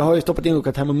jag har ju stoppat in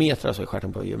olika termometrar så i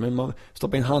stjärten på djur. Men man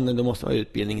stoppar in handen, då måste man ha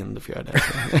utbildningen, då får jag det.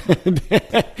 Det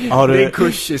är en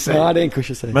kurs i sig. Ja, det är en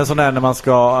kurs i sig. Men sån där när man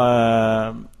ska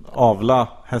avla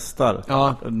hästar,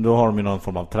 då har de ju någon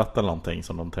form av tratt eller någonting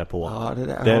som de trär på. Ja,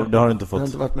 det har du inte fått. Jag har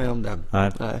inte varit med om det.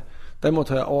 Nej. Däremot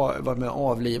har jag varit med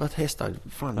och avlivat hästar.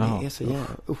 Fan, det är så jävla...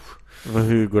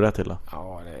 Hur går det till då?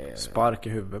 Ja, det är... Spark i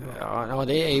huvudet. Ja,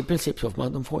 det är i princip så. För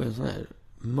de får ju en sån här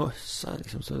mössa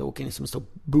liksom, så det åker in som en stor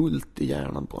bult i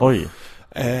hjärnan på. Oj.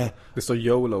 Det står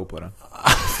YOLO på den.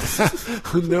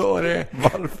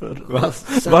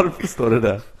 Varför står det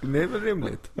där? Det är väl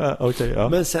rimligt. Okay.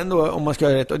 Men sen då, om man ska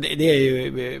göra rätt, och det är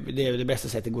ju det bästa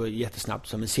sättet, det går jättesnabbt,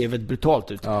 som ser väldigt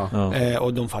brutalt ut.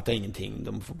 Och de fattar ingenting,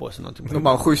 de får på sig någonting. De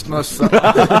har en schysst mössa.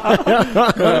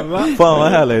 Fan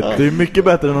vad härligt. Det är mycket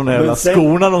bättre än de där jävla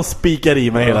skorna de spikar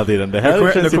i mig hela tiden. Det här känns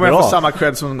ju bra. Nu kommer jag få samma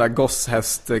cred som den där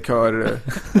gosshästkör.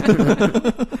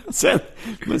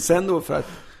 Men sen då, för att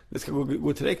det ska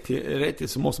gå rätt till,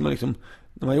 så måste man liksom,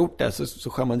 när man har gjort det så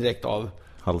skär man direkt av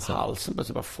halsen.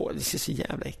 Det ser så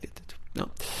jävla äckligt ut.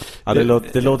 Ja, det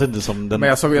låter inte som den. Men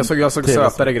jag såg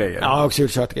sötare grejer. Ja, jag har också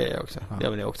gjort sötare grejer också. Det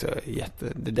är också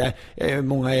det där,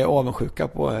 många är avundsjuka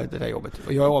på det där jobbet.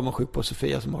 Och jag är avundsjuk på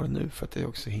Sofia som har det nu, för att det är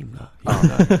också himla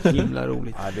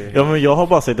roligt. Ja, men jag har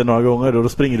bara sett det några gånger, och då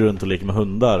springer du runt och leker med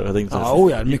hundar. Jag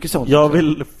tänkte mycket sånt. Jag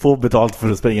vill få betalt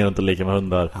för att springa runt och leka med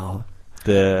hundar. Ja.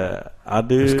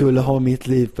 Du skulle ha mitt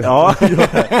liv på. Ja,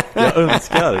 jag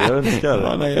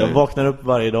önskar. Jag vaknar upp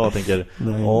varje dag och tänker,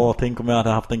 tänk om jag hade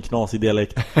haft en knasig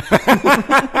dialekt.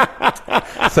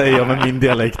 Säger jag med min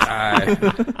dialekt.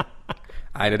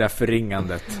 Nej, det där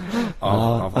förringandet det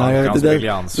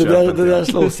där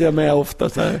slås jag med ofta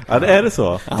så här. Ja, det är det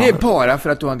så. Det är bara för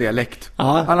att du har en dialekt.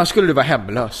 Annars skulle du vara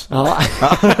hemlös.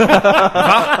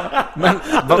 Men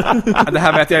det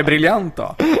här med att jag är briljant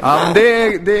då.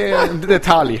 Det är en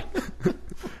detalj.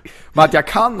 Men att jag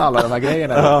kan alla de här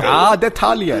grejerna. Ja,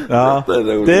 detaljer. Ja,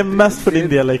 det är mest för din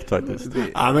dialekt faktiskt.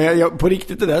 Ja, men jag på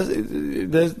riktigt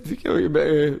det tycker jag,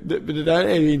 det där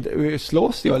är ju inte,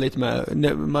 slåss jag lite med.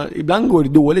 Ibland går det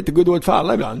dåligt. Det går dåligt för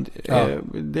alla ibland. Ja.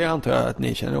 Det antar jag att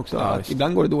ni känner också. Ja, att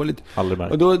ibland går det dåligt.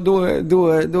 Och då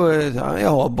är det så här, jag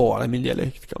har bara min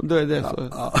dialekt. Då är det så.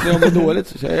 Ja. När jag går dåligt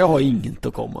så säger jag har inget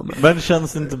att komma med. Men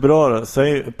känns det inte bra då?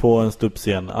 Säg på en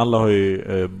stupscen. Alla har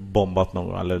ju bombat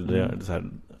någon eller det är så här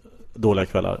dåliga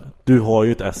kvällar. Du har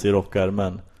ju ett S i rockar,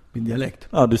 min dialekt.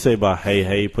 Ja, du säger bara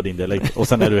hej på din dialekt. Och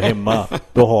sen är du hemma,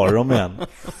 då har du dem igen.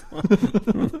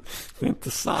 Det är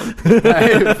inte sant.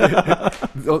 Nej,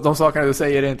 de sakerna du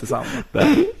säger är inte sant.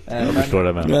 Jag förstår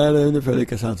det med. Nej, det är ungefär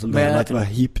lika sant som det att det var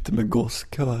hippt med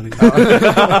gosskör.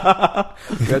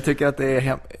 Jag tycker att det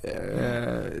är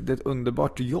ett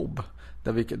underbart jobb.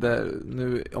 Där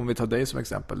nu, om vi tar dig som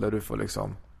exempel, där du får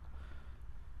liksom...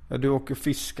 Du åker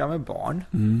fiska med barn.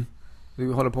 Mm.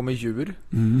 Du håller på med djur.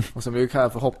 Mm. Och sen blir du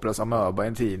kallad för hopplös amöba i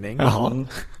en tidning. Jaha.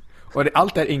 Och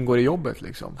allt där ingår i jobbet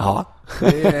liksom. Ja.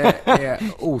 Det är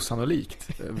osannolikt.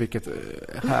 Vilket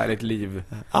härligt liv.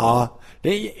 Ja,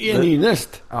 det är en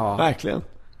ynnest. Ja. Verkligen.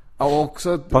 Ja, och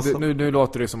också, nu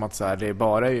låter det som att så här, det är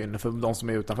bara för de som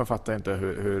är utanför fattar inte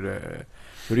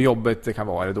hur jobbigt det kan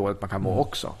vara, eller dåligt man kan må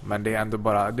också. Men det är ändå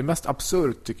bara, det är mest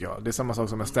absurt tycker jag. Det är samma sak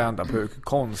som med stand-up, hur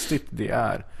konstigt det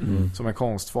är som en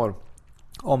konstform.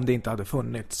 Om det inte hade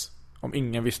funnits, om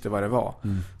ingen visste vad det var,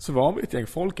 så var vi ett gäng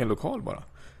folk i en lokal bara.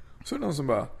 Så är det någon som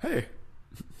bara, hej,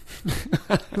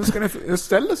 nu ska ni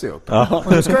ställa sig upp. Ja.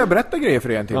 Och nu ska jag berätta grejer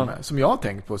för er en timme som jag har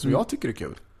tänkt på, som jag tycker är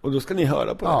kul. Och då ska ni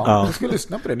höra på det. Ja, jag ska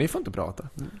lyssna på det, ni får inte prata.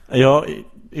 Ja,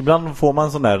 ibland får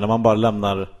man sån där när man bara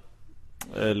lämnar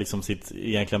liksom sitt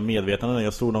egentligen medvetande.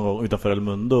 Jag stod någon gång utanför El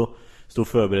Mundo, stod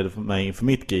förberedd för mig inför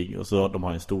mitt gig, och så de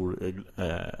har en stor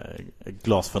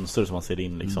glasfönster som man ser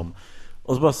in liksom.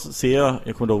 Och så bara ser jag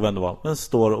kommer ihåg vem det var, men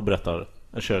står och berättar,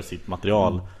 kör sitt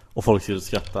material och folk sitter och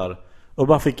skrattar. Och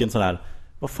bara fick en sån här,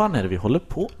 vad fan är det vi håller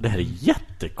på? Det här är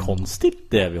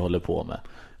jättekonstigt det vi håller på med.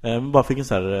 Bara fick en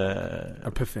sån här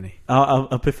epiphany. Ja,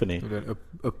 epiphany. Det blev en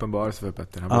uppenbarelse för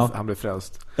Petter. Han blev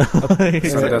frälst.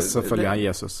 Sen dess så följer han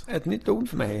Jesus. Ett nytt ord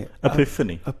för mig.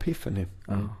 Epiphany. Epiphany.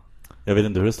 Jag vet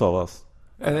inte hur det stavas.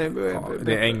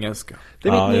 Det är engelska. Det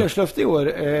är mitt nyårslöfte i år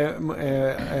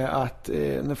att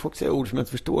när folk säger ord som jag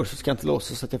inte förstår så ska jag inte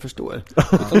låtsas att jag förstår.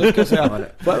 Så då ska jag säga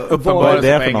uppenbarelse det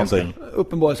är för någonting.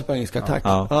 Uppenbarelse på engelska, tack.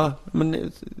 Ja, men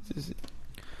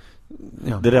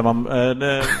det är det man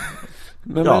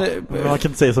men man kan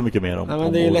inte säga så mycket mer om. Nej,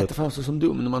 men det är lätt att framstå som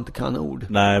dum när man inte kan ord.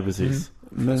 Nej, precis.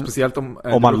 Men, speciellt om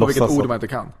man låtsas vilket ord man inte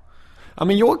kan. Ja,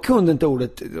 men jag kunde inte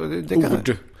ordet.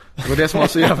 Ord. Det var det som var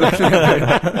så jävla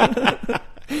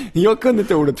Jag kunde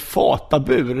inte ordet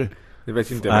fatabur. Det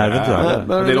vet inte jag. Nej,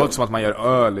 men det låter som att man gör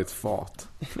öl i ett fat.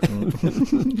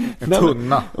 En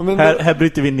tunna. Här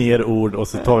bryter vi ner ord och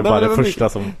så tar vi bara det första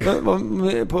som...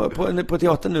 På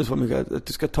teatern nu så mycket att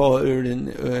du ska ta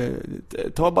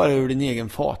bara ur din egen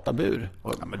fatabur.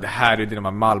 Ja, men det här är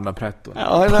dina Malmöprättor.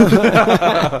 Ja,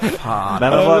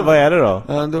 men vad är det då?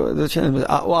 Ja, då känner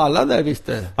jag, och alla där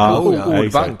visste.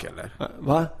 Ordbank eller?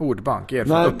 Va? Ordbank,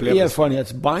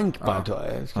 erfarenhetsbank bara tror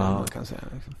jag man kan säga.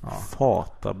 Liksom.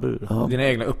 Fatabur. Ja. Dina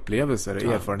egna upplevelser,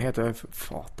 erfarenheter är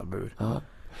fatabur. Ja.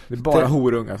 Det är bara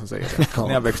horungar som säger det.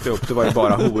 När jag växte upp, det var ju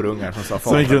bara horungar som sa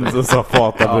fatabur. Som sa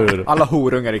fatabur. Ja, alla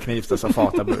horungar i Knivsta sa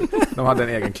fatabur. De hade en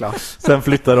egen klass. Sen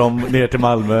flyttade de ner till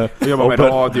Malmö och jobbade med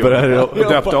radio. Och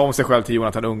döpte om sig själv till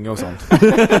Jonathan Unge och sånt.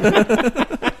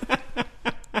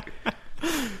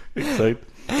 Exakt.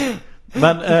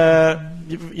 Men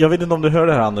jag vet inte om du hör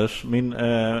det här, Anders.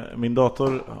 Min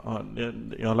dator,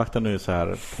 jag har lagt den nu så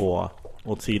här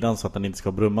åt sidan så att den inte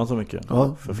ska brumma så mycket.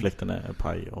 För fläkten är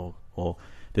paj och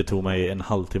det tog mig en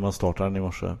halvtimme att starta den i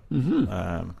morse.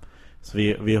 Så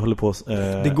vi håller på...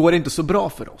 Det går inte så bra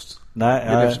för oss. Nej,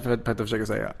 det är det Petter försöker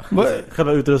säga.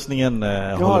 Själva utrustningen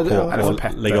håller på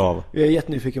att lägga av. Jag är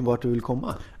jättenyfiken vart du vill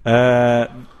komma.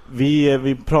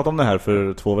 Vi pratade om det här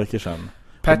för 2 veckor sedan.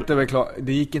 Petter var klar,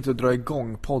 det gick inte att dra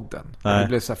igång podden. Det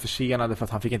blev så här försenade för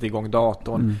att han fick inte igång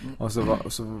datorn. Och så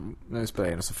när vi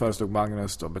spelade in så föreslog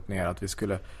Magnus då ner att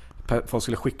folk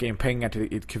skulle skicka in pengar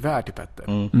i ett kuvert till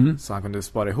Petter. Så han kunde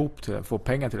spara ihop få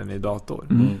pengar till en ny dator.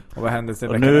 Och vad hände sen?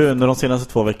 Och nu under de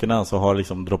senaste 2 veckorna så har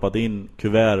liksom droppat in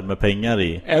kuvert med pengar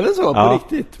i. Är det så? På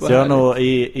riktigt? Så jag nog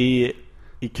i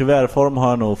kuvertform har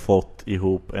jag nog fått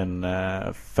ihop en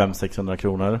 500-600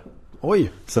 kronor.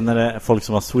 Oj. Sen är det folk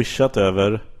som har swishat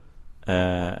över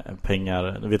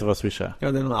pengar. Vet du vad swish är?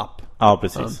 Ja, det är en app. Ja,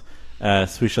 precis.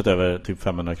 Swishat över typ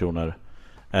 500 kronor.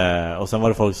 Och sen var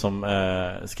det folk som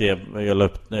skrev, jag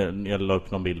la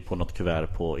upp någon bild på något kuvert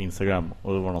på Instagram,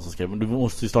 och det var någon som skrev, du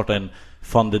måste ju starta en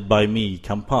Funded by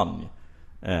Me-kampanj.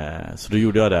 Så då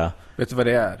gjorde jag det. Vet du vad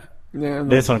det är?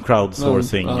 Det är sån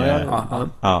crowdsourcing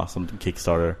som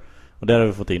Kickstarter. Och där har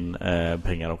vi fått in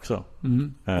pengar också.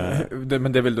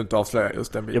 Men det vill du inte avslöja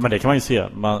just den biten. Ja, men det kan man ju se.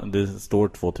 Det står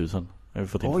 2000. Jag har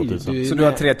fått in 2000. Så du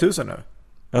har 3000 nu?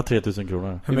 Jag har 3000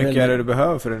 kronor. Hur mycket är det du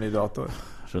behöver för en ny dator?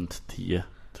 Runt 10,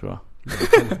 tror jag.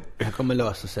 Det kommer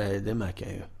lösa sig, det märker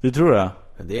jag ju. Du tror det?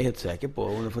 Det är jag helt säker på.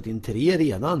 Hon har fått in 3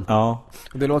 redan. Ja.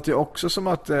 Det låter ju också som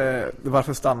att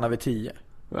varför stannar vi 10?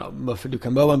 Ja, varför du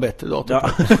kan behöva en bättre dator. Ja.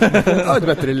 Ja, ett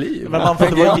bättre liv. Men man får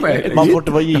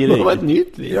inte vara girig. Det var ett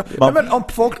nytt liv. Ja. Nej, men om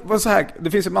folk var så här,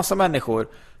 det finns ju massa människor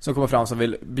som kommer fram som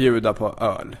vill bjuda på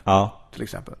öl. Ja. Till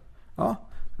exempel. Ja.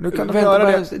 Nu kan de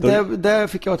göra det. Där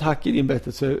fick jag ett hack i din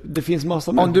berättelse. Det finns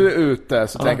massa människor. Om du är ute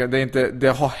så tänker jag det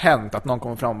har hänt att någon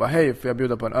kommer fram och bara, hej, får jag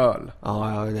bjuda på en öl?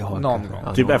 Ja, det har någon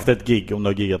gång. Typ efter ett gig, om du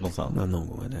har giggat någonstans. Ja, någon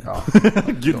gång är det. Ja.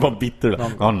 Gud vad bitter du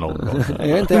är. Ja, någon gång. Jag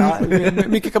är inte,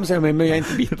 mycket kan man säga om mig, men jag är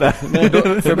inte bitter. Nej, då,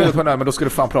 får jag bjuda på en öl, men då ska du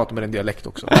fan prata med din dialekt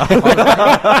också.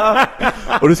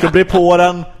 Och du ska bli på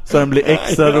den så den blir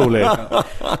extra rolig.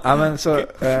 Ja, men så...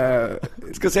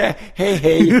 Ska säga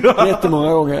hej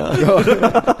jättemånga gånger. Ja.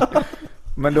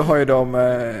 Men då har ju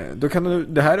då kan du,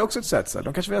 det här är också ett sätt så.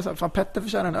 De kanske vill säga, fan Petter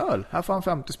förtjänar en öl. Här får han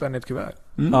 50 spänn i ett kuvert.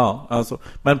 Ja, alltså.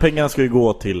 Men pengarna ska ju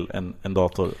gå till en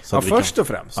dator. Så ja, först och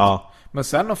främst. Ja. Men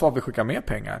sen får vi skicka mer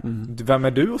pengar. Vem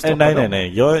är du att stoppa dem?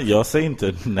 Nej. Jag säger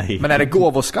inte nej. Men är det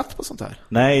gåvoskatt på sånt här?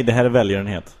 Nej, det här är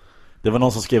välgörenhet. Det var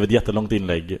någon som skrev ett jättelångt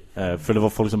inlägg. För det var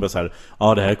folk som började så här,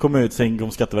 ja, det här kommer ut sen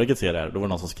om Skatteverket ser det här. Då var det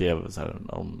någon som skrev så här,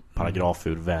 om paragraf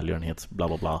ur välgörenhet, bla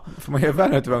bla bla. Får man ge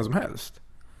välgörenhet till vem som helst?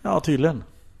 Ja, tydligen.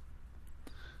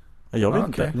 Jag vet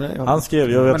inte. Nej, Han skrev,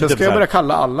 men då ska jag börja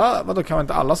kalla alla, vadå, kan man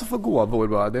inte alla som får gåvor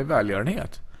bara, det är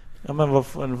välgörenhet? Ja, men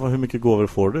hur mycket gåvor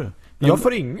får du? Jag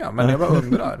får inga, men jag bara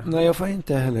undrar. Nej, jag får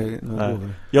inte heller några gåvor.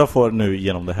 Jag får nu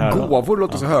genom det här. Gåvor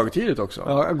låter så högtidigt också.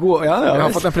 Ja, jag har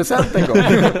fått en present en gång.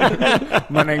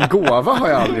 Men en gåva har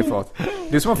jag aldrig fått.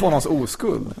 Det är som att få någons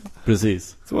oskuld.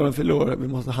 Precis. Så den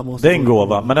förlorar. Han måste det är en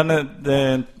gåva, men den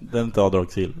är inte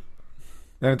avdragsgill.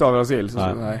 Den är inte avdragsgill,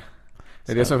 så nej.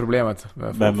 Det är det som är problemet.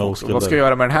 Vad ska jag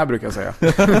göra med den här, brukar jag säga.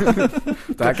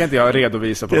 Det här kan inte jag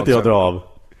redovisa på något sätt. Dra av.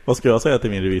 Vad ska jag säga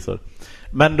till min revisor?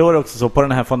 Men då är det också så, på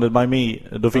den här Funded by Me,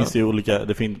 då finns det ju olika,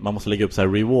 man måste lägga upp så här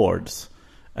rewards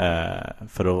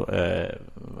för att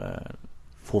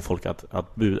få folk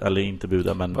att buda, eller inte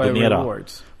buda, men donera.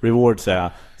 Rewards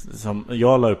är, som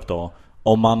jag la upp då,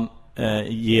 om man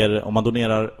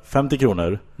donerar 50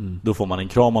 kronor, då får man en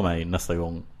kram av mig nästa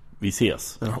gång vi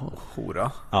ses.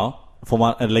 Hora. Ja.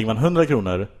 Lägger man 100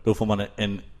 kronor, då får man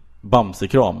en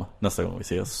bamsekram nästa gång vi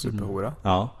ses. Superhora.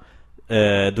 Ja.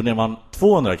 Donerar man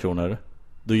 200 kronor,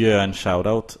 då gör jag en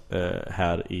shoutout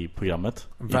här i programmet.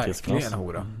 Verkligen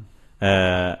hora.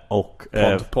 Och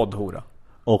poddhora.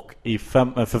 Och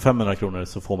för 500 kronor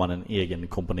så får man en egen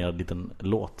komponerad liten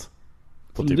låt.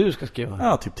 Som typ, du ska skriva?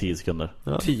 Ja, typ 10 sekunder.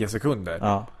 Ja. 10 sekunder?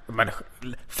 Ja. Men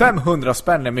 500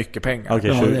 spänn är mycket pengar.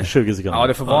 Okej, 20 sekunder. Ja,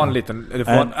 det får vara en liten, det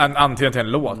får antingen till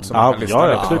en låt som man kan lyssna på.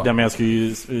 Absolut. Ja, men jag ska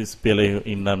ju spela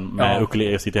in den med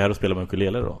ukulele. Jag sitter här och spelar med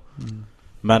ukulele då.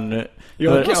 Men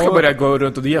jag ska börja gå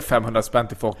runt och ge 500 spänn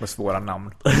till folk med svåra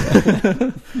namn.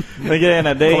 Men grejen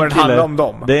är,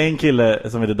 det är en kille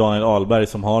som heter Daniel Ahlberg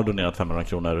som har donerat 500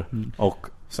 kronor. Och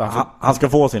han ska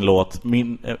få sin låt.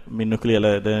 Min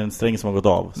ukulele, det är en sträng som har gått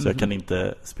av, så jag kan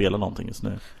inte spela någonting just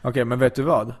nu. Okej, men vet du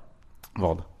vad?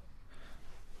 Vad?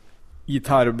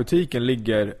 Gitarrbutiken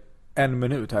ligger 1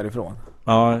 minut härifrån.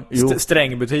 Ja,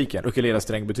 strängbutiken,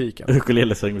 ukulele-strängbutiken.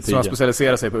 Ukulele-strängbutiken. Som har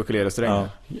specialiserat sig på ukulele-strängar.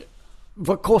 Ja.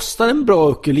 Vad kostar en bra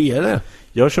ukulele?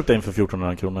 Jag köpte en för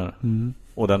 1400 kronor.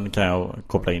 Och den kan jag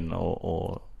koppla in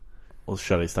och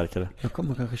köra i starkare. Jag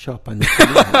kommer kanske köpa en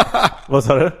ukulele. Vad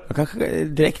sa du? Jag kanske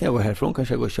direkt när jag går härifrån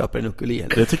kanske jag går och köper en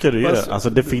ukulele. Det tycker du gör. Alltså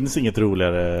det finns inget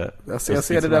roligare. Jag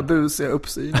ser det där busiga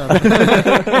uppsynen.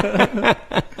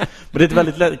 Men det är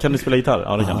väldigt lätt. Kan du spela gitarr?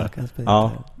 Ja, det kan du.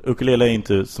 Ja, ukulele är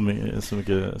inte så mycket större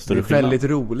skillnad. Det är väldigt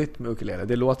roligt med ukulele.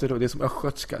 Det låter det är som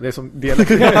östgötska. Det är som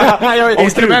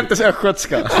instrumentet är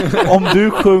östgötska. Om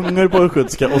du sjunger på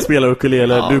östgötska och spelar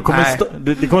ukulele,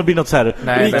 det kommer bli något så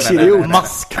här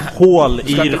maskhål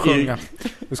i.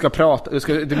 Du ska prata, det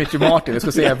är mycket Martin. Du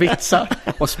ska säga vitsa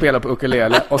och spela på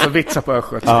ukulele och så vitsa på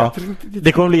östgötska. Ja.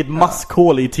 Det kommer bli ett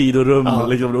maskhål i tid och rum.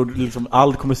 Liksom,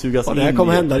 allt kommer sugas in. Det här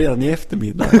kommer hända redan i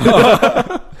eftermiddag.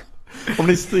 Om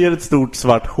ni ser ett stort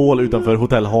svart hål utanför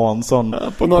Hotell Hansson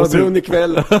på Norra Brunn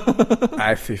ikväll.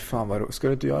 Nej, fy fan vad ska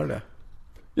du inte göra det?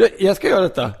 Jag ska göra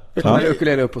detta. Jag kommer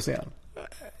ukulele upp på scen.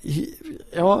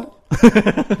 Ja,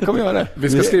 kommer göra det.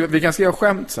 Vi kan skriva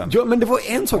skämt sen. Ja, men det var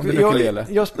en sak.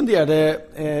 Jag spenderade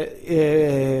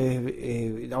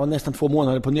nästan 2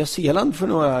 månader på Nya Zeeland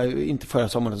inte förra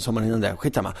sommaren innan där.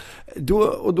 Skitsamma.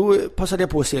 Då passade jag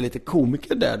på att se lite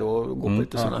komiker där då och gå på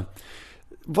lite sådana.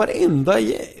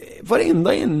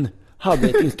 Varenda en hade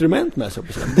ett instrument med sig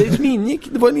på scenen.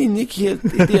 Det ingick helt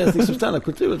i deras liksom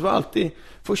standardkultur. Det var alltid,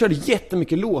 folk körde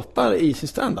jättemycket låtar i sin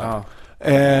standard. Ja.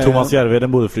 Thomas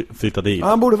Järvheden borde flytta dit. Ja,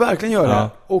 han borde verkligen göra det.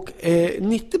 Och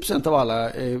 90% av alla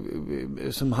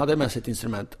som hade med sig ett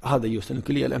instrument hade just en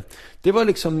ukulele. Det var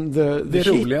liksom det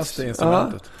roligaste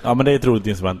instrumentet. Ja, men det är ett roligt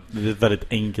instrument. Det är ett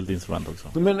väldigt enkelt instrument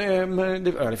också. Men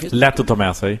det finns lätt att ta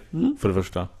med sig, för det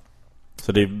första.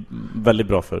 Så det är väldigt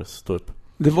bra för att stå upp.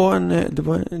 Det var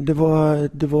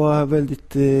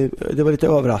lite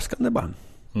överraskande bara.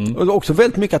 Och också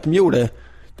väldigt mycket att de gjorde.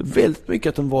 Väldigt mycket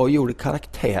att de gjorde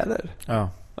karaktärer. Ja.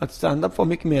 Att stand-up var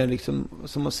mycket mer liksom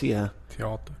som att se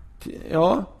teater.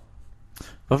 Ja.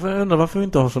 Varför vi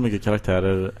inte har så mycket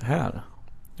karaktärer här?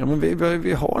 Ja, men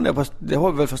vi har det. Det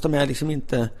har vi väl, fast de är liksom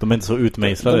inte... De är inte så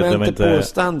utmejslade. De är inte på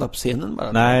stand-up-scenen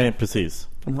bara. Nej, precis.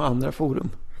 De har andra forum.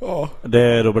 Ja. Det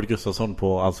är Robert Gustafsson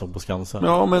på Allsång på Skansen.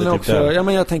 Ja, men också... Ja,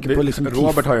 men jag tänker på liksom...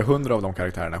 Robert har ju 100 av de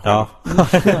karaktärerna själv. Ja.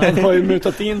 Han har ju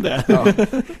mutat in det. Ja.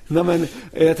 Nej, men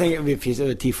jag tänker... Vi finns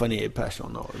Tiffany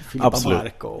Persson och Filippa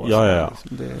Mark och... Ja.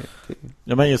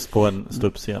 Ja, men just på en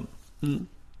ståuppscen.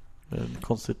 Det är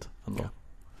konstigt ändå.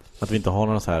 Att vi inte har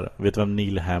några så här... Vet du vem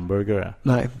Neil Hamburger är?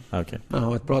 Nej. Okej. Han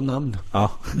har ett bra namn.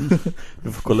 Ja.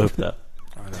 Vi får kolla upp det.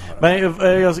 Men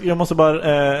jag måste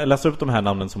bara läsa upp de här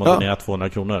namnen som har donerat 200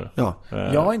 kronor. Ja.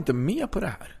 Jag är inte med på det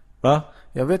här. Va?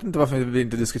 Jag vet inte varför vi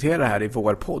inte diskuterar det här i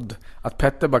vår podd. Att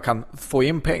Petter bara kan få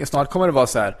in pengar. Snart kommer det vara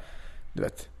så här, du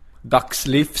vet,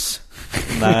 Dagslivs,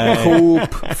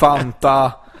 Coop,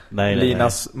 Fanta,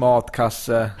 Linas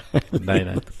matkasse,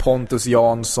 Pontus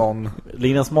Jansson.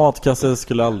 Linas matkasse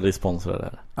skulle aldrig sponsra det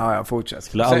här. Ja, fortsätt.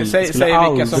 Skulle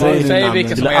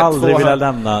aldrig vilja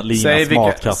lämna Linas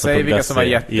matkasse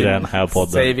i den här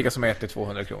podden. Säg vilka som äter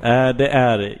 200 kronor. Det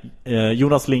är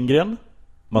Jonas Lindgren,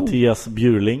 Mattias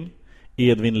Bjurling,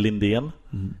 Edvin Lindén,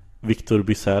 Viktor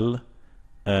Bysell,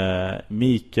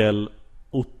 Mikael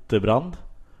Otterbrand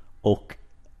och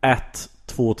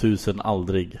 @2000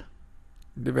 aldrig.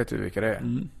 Du vet ju vilka det är.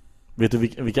 Vet du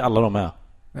vilka alla de är?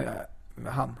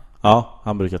 Han. Ja,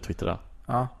 han brukar twittra.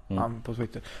 Ja, han på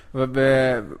Twitter.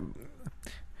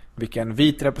 Vilken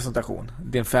vit representation.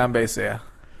 Din fanbase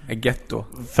är ghetto.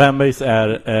 Fanbase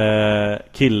är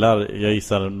killar, jag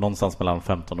gissar någonstans mellan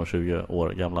 15 och 20 år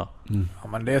gamla. Ja,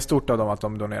 men det är stort av dem att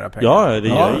de donerar pengar. Ja, det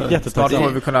är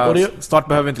jättetacksamt. Snart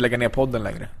behöver vi inte lägga ner podden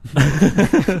längre.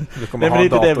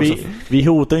 Vi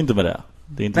hotar inte med det.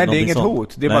 Det är inte det är inget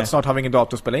hot. Det är bara att snart har vi ingen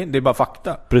dator att spela in. Det är bara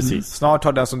fakta. Precis. Snart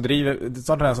har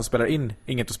den som spelar in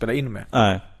inget att spela in med.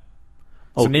 Nej.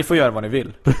 Så ni får göra vad ni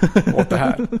vill åt det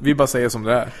här. Vi bara säger som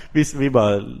det är. Vi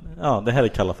bara, det här är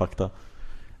kalla fakta.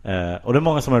 Och det är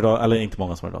många som är eller inte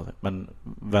många som är men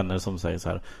vänner som säger så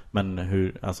här, men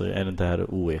hur, alltså är det inte här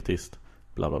oetiskt?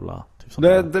 Bla bla bla. Typ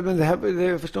men det här,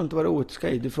 jag förstår inte vad det är oetiskt.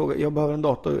 Du frågar, jag behöver en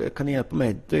dator, kan ni hjälpa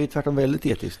mig? Det är tvärtom väldigt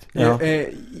etiskt.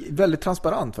 Väldigt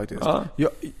transparent faktiskt. Ja.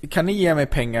 Kan ni ge mig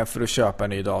pengar för att köpa en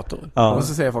ny dator? Och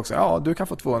så säger folk så här, du kan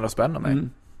få 200 spänn av mig.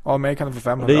 Ja, mig kan du få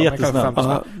 500. Det är jättesnällt.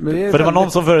 För det var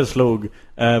någon som föreslog,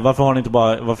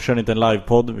 varför kör ni inte en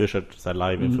livepodd? Vi har kört så här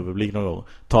live inför publik någon gång.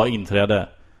 Ta inträde.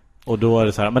 Och då är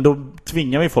det så här, men då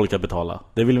tvingar vi folk att betala.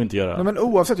 Det vill vi inte göra. Nej, men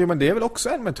oavsett, men det är väl också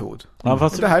en metod.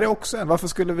 Det här är också en.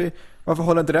 Varför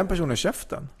håller inte den personen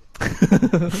käften?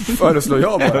 Föreslår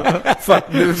jag bara.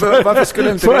 Varför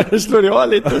skulle inte föreslår jag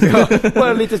lite?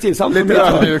 Bara lite stillsamt. Lite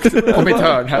ödmjukt på mitt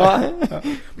hörn här.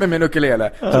 Med min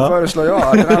ukulele. Så föreslår jag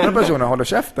att den andra personen håller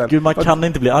käften. Gud, man kan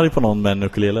inte bli arg på någon med en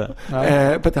ukulele.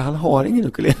 Petter, han har ingen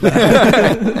ukulele.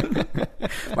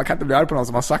 Man kan inte bli arg på någon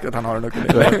som har sagt att han har en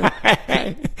ukulele.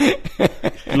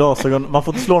 Glasögon. Man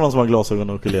får inte slå någon som har glasögon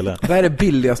och ukulele. Vad är det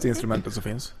billigaste instrumentet som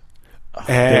finns?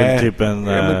 Det är typ en...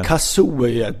 men kazoo är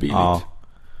ju ett billigt. Ja.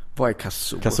 Vad är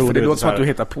kazoo? För det låter som att du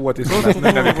hittar på ett instrument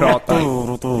när vi pratar.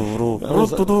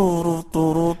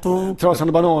 Trasan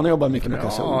och Bananer jobbar mycket med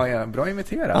kazoo. Ja, bra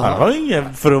imiterat. Han var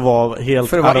ingen för att vara helt...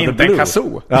 För att vara inte en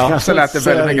kazoo. Ja. Så lät det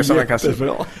väldigt mycket som en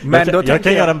kazoo. Men jag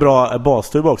kan göra en bra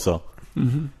bastuba också.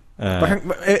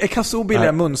 Är kazoo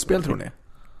billigare munspel, tror ni?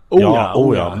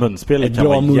 Ja, munspel kan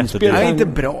vara jättedyrt. Nej, inte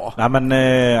bra. Nej, men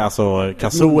alltså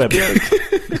kazoo är...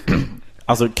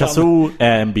 alltså kazoo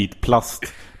är en bit plast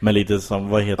med lite som,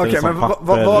 vad heter det, som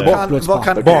papper? Vad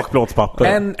kan bakplåtspapper.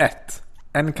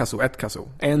 En kazoo.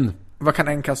 Vad kan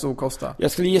en kazoo kosta?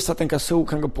 Jag skulle gissa att en kazoo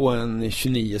kan gå på en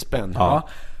 29 spänn. Ja.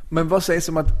 Men vad sägs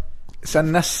om att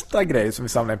sen nästa grej som vi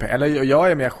samlar in pengar, eller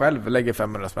jag är med själv, lägger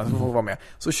 500 spänn så får vara med,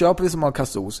 så köper vi som har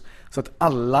kassos så att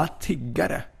alla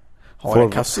tiggare har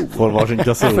en kasso. Får varsin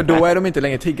kasso. För då är de inte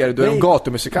längre tiggare, då är de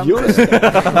gatumusikanter.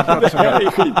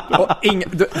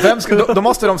 Då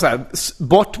måste de så här,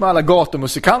 bort med alla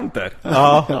gatumusikanter.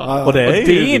 Ja, och det är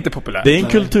inte populärt. Det är en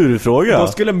kulturfråga. Då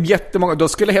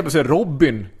skulle helt plötsligt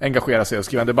Robin engagera sig och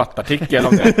skriva en debattartikel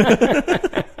om det.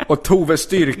 Och Tove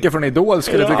Styrke från Idol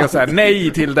skulle tycka så här: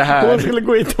 nej till det här. Hon skulle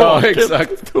gå i taket. Ja,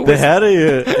 exakt. Det här är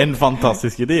ju en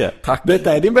fantastisk idé. Tack.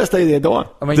 Detta är din bästa idé då.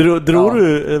 Drog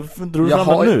du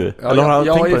fram nu? Ja,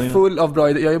 jag är full av bra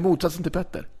idéer. Jag är motsatsen till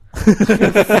Petter.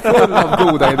 Full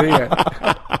av goda idéer.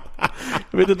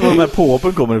 Jag vet inte var de här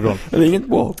påhoppen kommer ifrån. Det är inget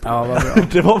påhopp. Ja, vad bra.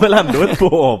 Det var väl ändå ett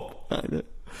påhopp.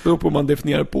 Det beror på om man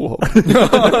definierar påhopp.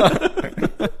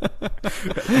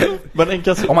 Men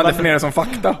om man definierar det som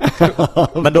fakta.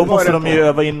 Men då måste de ju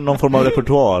öva in någon form av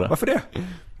repertoar. Varför det?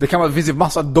 Det finns ju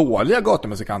massa dåliga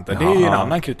gatumusikanter. Det är ju en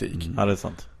annan kritik. Ja, det är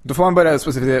sant. Då får man börja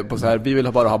specificera på så här: vi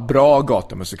vill bara ha bra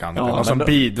gatumusikanter, någon som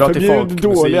bidrar till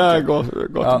folkmusiken. Dåliga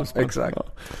gatumusikanter. Ja, exakt.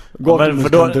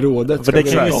 Gatumusikanterrådet. För det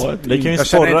kan ju jag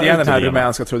känner inte igen den här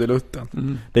rumänska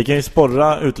trudelutten. Det kan ju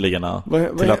sporra utliggarna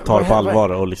till att ta det på allvar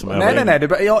och liksom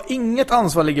nej, inget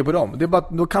ansvar ligger på dem. Det är bara,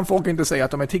 då kan folk inte säga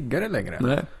att de är tiggare längre.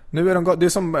 Nej. Nu är det är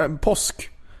som påsk.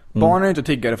 Barn är inte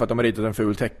tiggare för att de har ritat en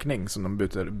ful teckning som de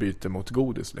byter mot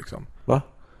godis liksom. Va?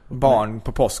 Barn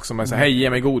på påsk som är så här: hej, ge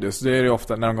mig godis. Det är ju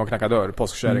ofta när de går och knackar dörr,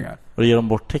 påskkärringar. Och ger de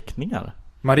bort teckningar?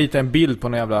 Man ritar en bild på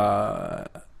en jävla...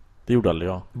 Det gjorde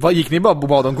aldrig jag. Vad gick ni bara och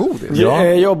bad om godis? Ja.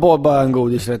 Jag bad bara en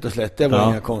godis rätt och slätt. Det var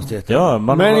inga konstigheter. Ja,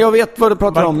 men jag vet vad du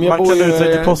pratar om. Man klädde ut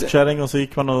sig till påskkärring och så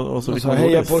gick man och så fick man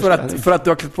godis. För att du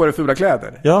har klätt på dig fula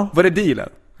kläder? Ja. Var det dealen?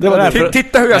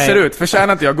 Titta hur jag ser ut,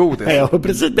 förtjänar inte jag godis? Ja,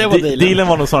 precis, det var dealen. Dealen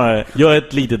var nog snarare: jag är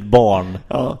ett litet barn,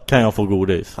 kan jag få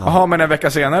godis? Jaha, men en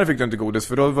vecka senare fick du inte godis,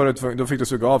 för då fick du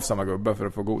suga av samma gubbe för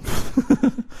att få godis.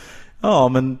 Ja,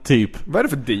 men typ. Vad är det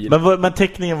för deal? Men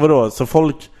teckningen var då, så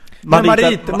folk... Man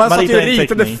satt ju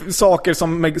ritade saker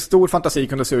som med stor fantasi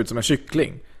kunde se ut som en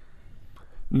kyckling.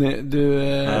 Nej,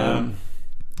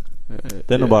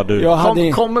 Det är nog bara du.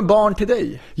 Kommer barn till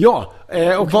dig? Ja.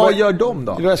 Och vad gör de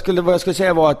då? Vad jag skulle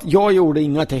säga var att jag gjorde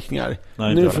inga teckningar.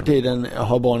 Nej, nu för tiden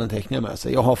har barnen teckningar med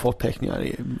sig. Jag har fått teckningar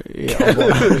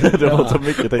det var så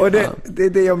mycket teckningar. Och det är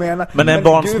det jag menar. Men är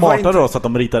barn smarta då så att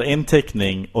de ritar en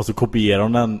teckning och så kopierar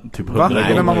de den typ 100 gånger?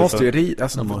 Nej, men man måste ju rita.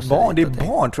 Alltså, det är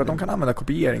barn, tror att de kan använda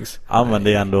kopierings. Ja, men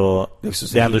det är ändå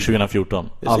 2014.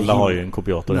 Alla har ju en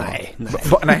kopiator. Nej.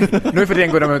 Nu för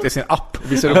tiden går de ut i sin app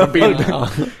och visar upp en bild.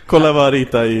 Kolla vad jag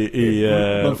ritar i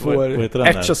vad heter den?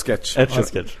 Etch-a-sketch.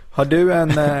 Etch-a-sketch. Har du en...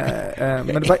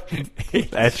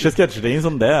 Etch-a-sketch, det är en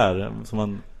sån där som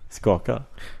man skakar.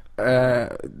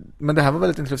 Men det här var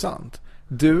väldigt intressant.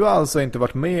 Du har alltså inte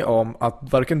varit med om att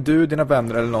varken du, dina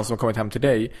vänner eller någon som har kommit hem till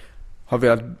dig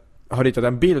har ritat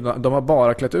en bild. De har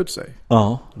bara klätt ut sig.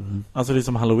 Ja, alltså det är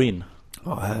som Halloween.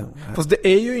 Fast det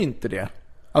är ju inte det.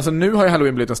 Alltså nu har ju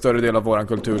Halloween blivit en större del av våran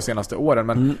kultur de senaste åren.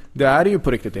 Men det är ju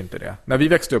på riktigt inte det. När vi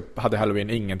växte upp hade Halloween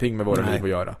ingenting med våra liv att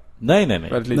göra. Nej,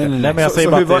 men jag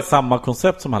säger bara att det är samma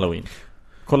koncept som Halloween.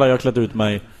 Kolla, jag har klätt ut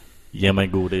mig. Ge mig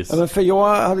godis. Ja, men för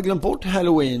jag hade glömt bort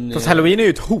Halloween. Fast Halloween är ju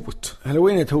ett hot.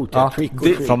 Halloween är ett hot, trick och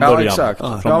treat. Från början. Ja, exakt.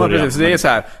 Från början. Precis. Det är så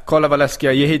här: kolla vad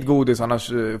läskiga, ge hit godis,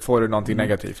 annars får du någonting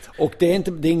negativt. Och det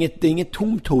är inget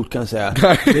tomt hot, kan jag säga.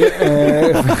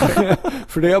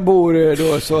 För där jag bor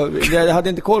då, så jag hade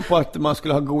inte koll på att man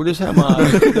skulle ha godis hemma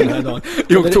den här dagen.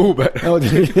 I oktober. Ja,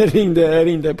 det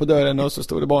ringde på dörren och så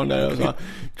stod det barn där och sa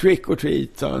trick or treat,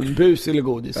 så en bus eller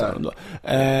godis, sa de då.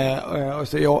 Och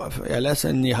så jag är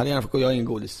ledsen, jag hade gärna fått gå, jag har ingen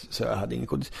godis, så jag hade ingen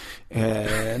godis.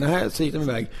 Så gick de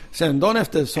iväg. Sen dagen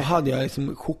efter så hade jag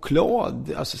liksom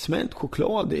choklad, alltså smält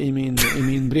choklad i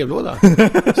min brevlåda.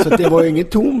 Så det var ju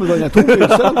inget det var inga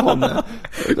tomhusar de kom med.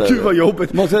 Gud vad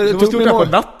jobbigt. Du måste stå där på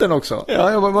natten också.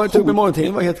 Ja, jag tog med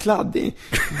morgontidningen, var helt kladdig.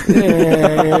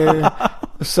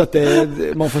 Så att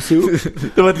man får se upp.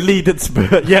 Det var ett litet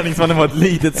spö. Gärningsmannen var ett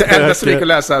litet spö. Det enda som gick att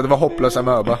läsa, det var hopplösa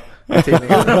möba i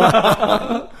tidningen.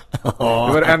 Det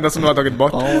var det enda som de har tagit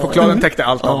bort. Chokladen täckte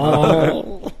allt annat.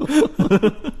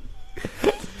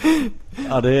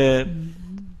 Ja, det är...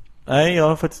 Nej, jag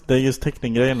har faktiskt... Det är just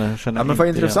teckninggrejerna. Ja, men vad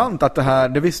intressant att det här...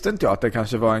 Det visste inte jag att det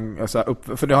kanske var en... Alltså,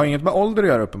 för det har inget med ålder att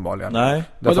göra uppenbarligen. Nej.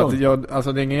 Därför att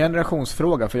alltså, det är ingen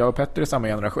generationsfråga. För jag och Petter är samma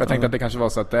generation. Jag tänkte att det kanske var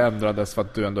så att det ändrades för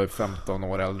att du ändå är 15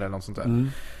 år äldre eller något sånt där.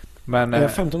 Men jag är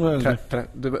 15 år äldre.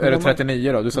 Är det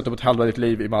 39 då? Du satt upp ett halva ditt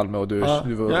liv i Malmö och du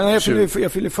var 20.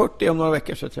 Jag fyller 40 om några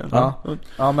veckor, så att säga.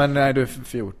 Ja, men nej, du är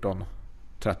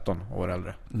 13 år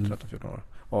äldre. 13-14 år.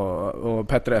 Och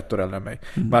Petter är 1 år äldre än mig.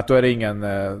 Men att då är det ingen,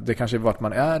 det kanske är vart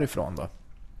man är ifrån då.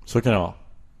 Så kan det vara.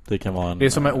 Det kan vara en det är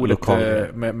som är ordet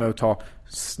lokal... med att ta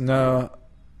snö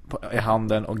i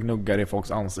handen och gnuggar i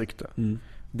folks ansikte.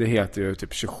 Det heter ju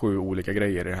typ 27 olika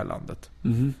grejer i det här landet.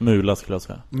 Mula skulle jag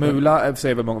säga. Mula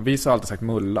säger väl många. Vi har alltid sagt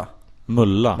mulla.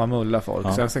 Mulla. Man mullar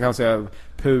folk. Sen så kan man säga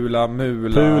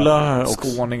mula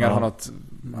skåningar ja. har något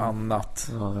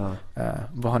annat.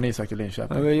 Vad har ni sagt i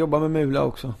Linköping? Jag jobbar med mula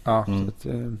också. Ja. Så att,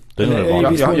 det är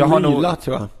nog jag har nog myla,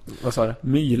 tror jag. Vad sa du?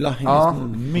 Myla. Ja.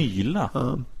 Myla.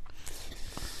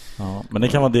 Ja, men det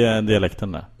kan vara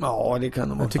dialekten där. Ja, det kan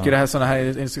de vara. Jag tycker det här såna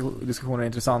här diskussioner är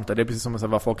intressanta. Det är precis som att säga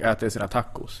vad folk äter i sina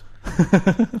tacos.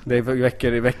 Det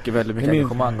väcker väldigt mycket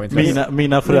engagemang och intresse.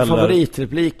 Mina föräldrar... Min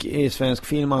favoritreplik i svensk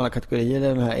film alla kategorier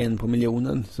är den här 1 på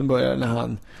miljonen som börjar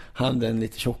när han den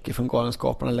lite tjockig från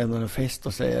Galenskaparna lämnar en fest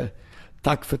och säger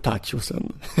tack för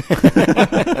tachosen.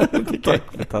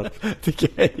 Tycker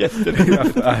jag är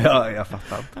jätteroligt. Jag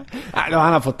fattar inte.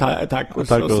 Han har fått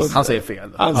tacos. Han säger fel.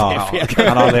 Han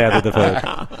har aldrig ätit det förut.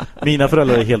 Mina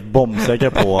föräldrar är helt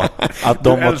bombsäkra på att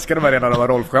de... Du älskar de här rena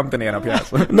Rolf-skämten i ena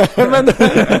pjäs. Nej, men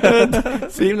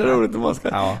så himla roligt om man ska...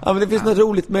 Ja, men det finns något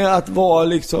roligt med att vara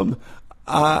liksom...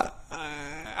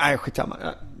 skitsamma.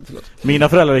 Mina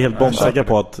föräldrar är helt bombsäkra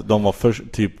på att de var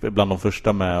typ bland de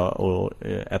första med att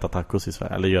äta tacos i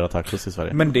Sverige, eller göra tacos i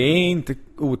Sverige. Men det är inte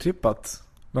otippat.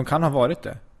 De kan ha varit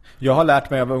det. Jag har lärt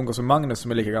mig av umgås med Magnus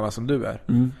som är lika gammal som du är.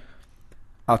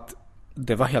 Att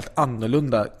det var helt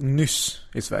annorlunda nyss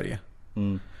i Sverige.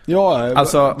 Ja,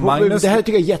 alltså, Magnus... det här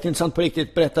tycker jag är jätteintressant på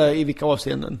riktigt. Berätta i vilka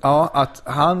avseenden. Ja, att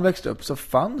han växte upp så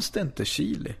fanns det inte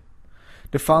chili.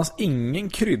 Det fanns ingen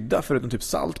krydda förutom typ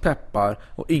salt, peppar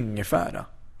och ingefära.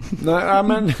 Nej,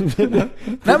 men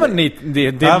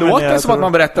det låter som att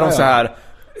man berättar om så här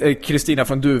Kristina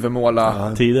från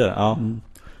Duvemåla tider,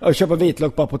 Jag köper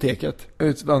vitlök på apoteket.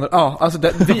 Ja, alltså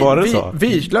var det så?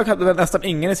 Vitlök hade väl nästan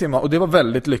ingen i sin mat och det var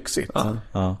väldigt lyxigt.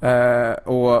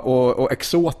 Och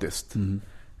exotiskt.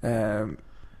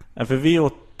 För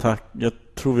jag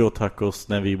tror vi åt tacos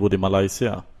när vi bodde i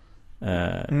Malaysia.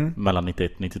 Mellan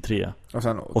 91 och 93.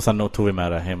 Och sen tog vi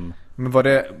med det hem. Men var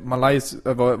det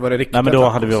Malaysia, var det riktiga? Nej, men då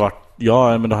tacos? hade vi varit.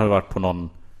 Ja, men då hade vi varit på någon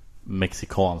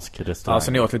mexikansk restaurang.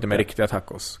 Alltså ni åt lite mer riktiga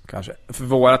tacos kanske. För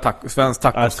våra svensk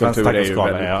tacoskultur är ju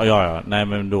väldigt... Ja. Nej,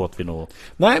 men då åt vi nog.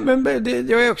 Nej, men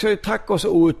jag är också tacos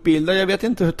outbildad. Jag vet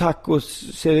inte hur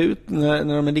tacos ser ut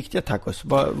när de är riktiga tacos.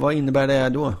 Vad innebär det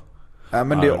då? Ja,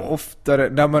 men det är oftare...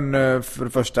 Nej, men för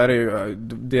det första är det ju...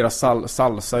 Deras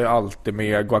salsa är ju alltid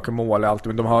med, guacamole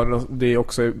alltid. Men det är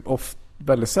också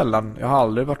väldigt sällan... Jag har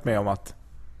aldrig varit med om att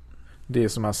det är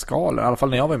som här skalor. I alla fall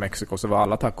när jag var i Mexiko så var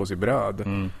alla tacos i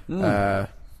bröd.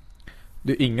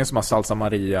 Det är ingen som har salsa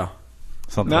Maria.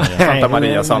 Santa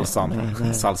Maria salsan.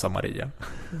 Salsa Maria.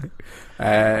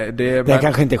 Det är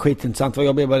kanske inte är skitintressant.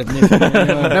 Jag blir bara lite nyfiken.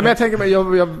 Nej, men jag tänker mig...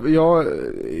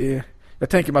 Jag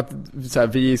tänker mig att så här,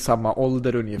 vi är i samma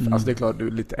ålder ungefär. Alltså det är klart du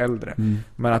är lite äldre.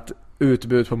 Men att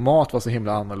utbudet på mat var så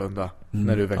himla annorlunda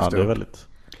när du växte upp. Ja, det är väldigt.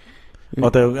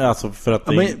 Och det, alltså för att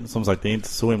som sagt, det är inte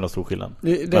så himla stor skillnad.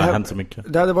 Det har hänt så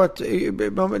mycket. Det hade varit,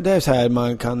 det är så här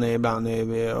man kan ibland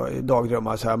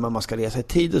dagdrömma så här, man ska resa i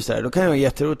tid och så där. Då kan jag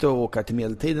jätteroligt att åka till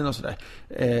medeltiden och så där.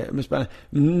 Men spännande.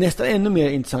 Nästan ännu mer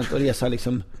intressant att resa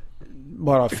liksom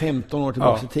bara 15 år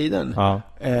tillbaka i tiden.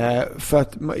 För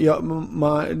att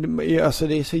alltså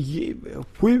det är så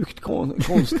sjukt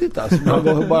konstigt alltså.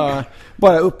 Man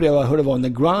bara uppleva hur det var när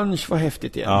grunge var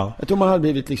häftigt igen. Jag tror man hade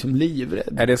blivit liksom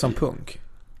livrädd. Är det som punk?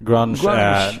 Grunge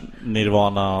är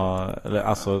Nirvana,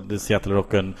 alltså det är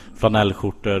Seattle-rocken,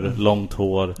 flanellskjortor, långt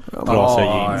hår, trasiga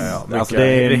jeans. Alltså det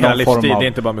är hela livsstil, det är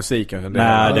inte bara musik.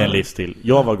 Nej, det är en livsstil.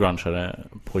 Jag var grungeare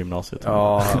på gymnasiet.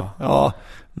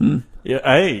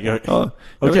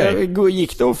 Okay.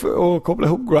 Gick det att koppla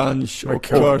ihop grunge och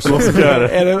kör?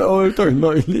 Är det överhuvudtaget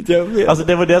möjligt? Jag vet. Alltså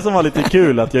det var det som var lite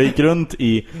kul, att jag gick runt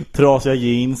i trasiga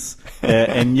jeans,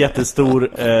 en jättestor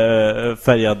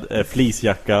färgad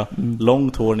fleecejacka,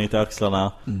 långt hår ner till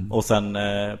axlarna, och sen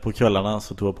på kvällarna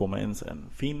så tog jag på mig en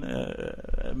fin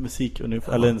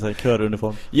musikuniform, eller en sån här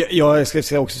köruniform. Jag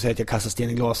ska också säga att jag kastar sten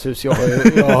i glashus. Jag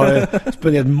har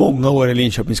spenderat många år i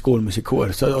Linköpings skolmusikkår,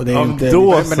 så det är inte...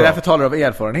 Men det därför talar du av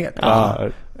erfarenhet.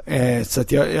 Så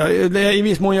att jag i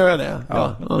viss mån gör jag det.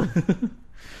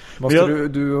 Måste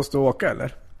du måste åka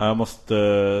eller? Jag måste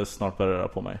snart börja röra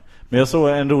på mig. Men jag såg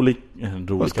en rolig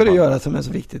Vad ska du göra som är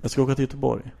så viktigt? Jag ska åka till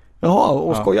Göteborg. Jaha,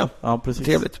 och skoja. Ja, precis.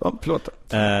 Trevligt. Förlåt.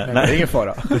 Nej, det är ingen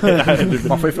fara.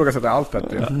 Man får ifrågasätta allt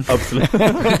bättre. Ja, absolut.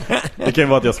 Det kan ju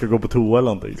vara att jag ska gå på toa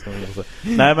eller någonting.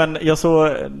 Nej, men jag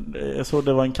såg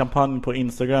det var en kampanj på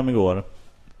Instagram igår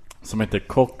som heter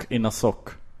Cock in a Sock.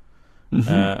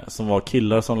 som var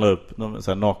killar som la upp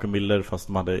så här nakenbilder fast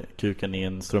de hade kuken i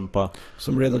en strumpa.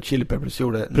 Som Red Hot Chili Peppers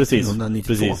gjorde 1992.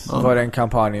 Precis. Ja. Var det en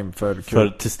kampanj för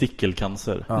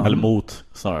testikelcancer, eller mot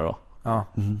snarare då. Ja.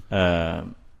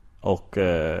 Och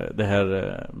det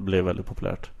här blev väldigt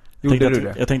populärt.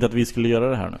 Jag tänkte att vi skulle göra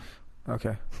det här nu.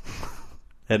 Okej.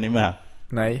 Är ni med?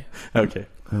 Nej. Okej.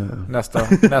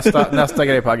 Nästa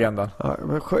grej på agendan. Ja,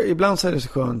 ibland så är det så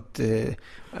skönt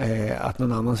att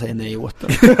någon annan säger nej åt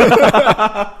det.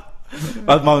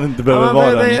 Att man inte behöver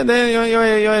vara den.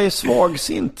 Jag är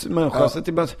svagsint människa. Så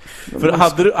ibland,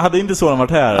 för hade inte sådan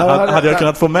varit här, hade jag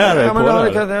kunnat få med dig på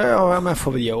det? Ja, men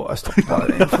får väl jag stoppa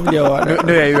det.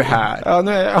 Nu är jag ju här. Ja,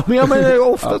 men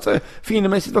ofta så finner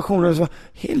mig i situationer så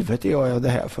helvete gör jag det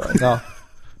här för. Ja.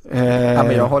 Ja,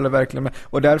 men jag håller verkligen med.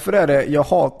 Och därför är det, jag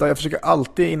försöker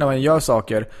alltid innan man gör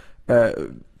saker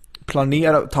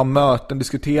planera, ta möten,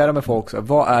 diskutera med folk. Så,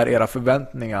 vad är era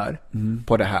förväntningar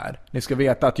på det här? Ni ska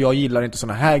veta att jag gillar inte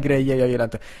såna här grejer, jag gillar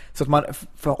inte. Så att man,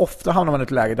 för ofta hamnar man i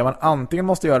ett läge där man antingen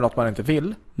måste göra något man inte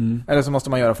vill, eller så måste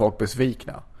man göra folk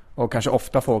besvikna. Och kanske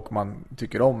ofta folk man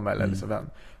tycker om eller så.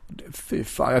 Fy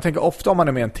fan, jag tänker ofta om man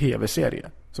är med i en tv-serie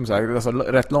som sagt, alltså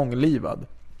rätt långlivad.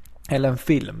 Eller en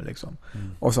film liksom.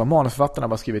 Och så har manusförfattarna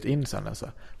bara skrivit in sen så,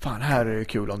 fan, här är det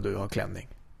kul om du har klänning.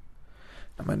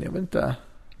 Ja, men jag vill inte ha.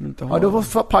 Ja, då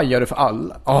pajar du för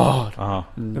alla.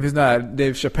 Det finns den här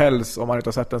Dave Chappelles, om man inte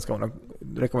har sett den ska man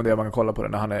rekommendera man kan kolla på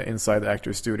den när han är Inside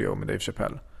Actors Studio med Dave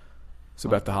Chappelle. Så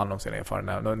berättar han om sina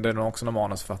erfarenheter. Det är också någon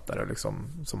manusförfattare liksom,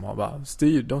 som har bara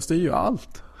de styr ju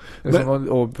allt.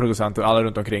 Och producenter alla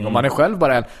runt omkring. Och man är själv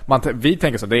bara vi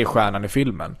tänker så, det är stjärnan i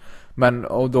filmen. Men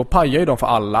och då pajar ju de för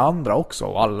alla andra också,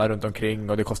 och alla runt omkring,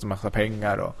 och det kostar massa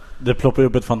pengar och... Det ploppar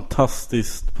upp ett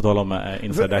fantastiskt, på tal om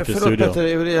Inside Actors Studio. Petter,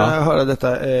 jag vill höra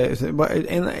detta.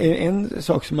 En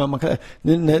sak som man kan...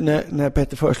 När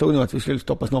Petter föreslog nu att vi skulle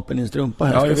stoppa snoppen i en strumpa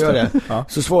här, ska vi göra det? Ja.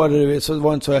 Så svarade vi, så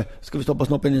var det inte så, ska vi stoppa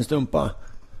snoppen i en strumpa?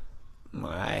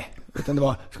 Nej, utan det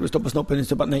var, ska vi stoppa snoppen i en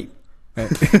strumpa? Nej.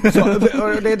 Så,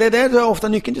 det är ofta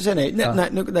nyckeln till att säga nej. Nej,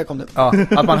 nu, där kom det. Ja,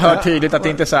 att man hör tydligt att det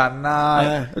inte är så här,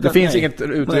 nej, det finns inget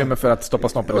utrymme för att stoppa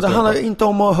snoppen. Och det handlar inte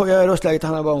om att höja röstläget, det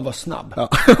handlar bara om att vara snabb. Ja.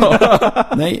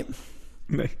 Nej.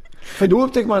 För då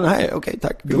upptäcker man, nej, okej,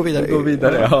 tack, vi går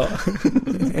vidare. Ja.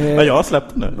 Men jag har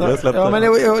släppt nu.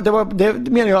 Men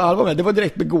det menar jag allvar med. Det var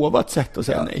direkt begåvat sätt att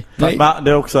säga nej. Men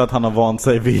det är också att han har vant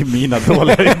sig vid mina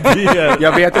dåliga idéer.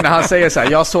 Jag vet inte när han säger så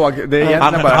här, jag såg det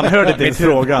han hörde inte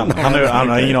frågan. Han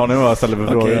har ingen aning om vad jag ställer för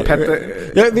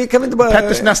frågan. Vi kan inte bara...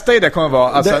 Petters nästa idé kommer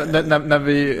vara alltså, när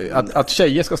vi att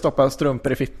tjejer ska stoppa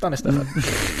strumpor i fittan istället.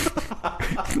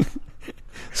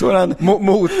 Sådan...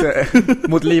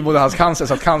 mot livmoderhalscancer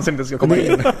så att cancer inte ska komma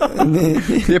in.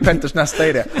 Det är Petters nästa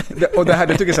idé. Och det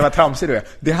tycker jag så var tramsig du är.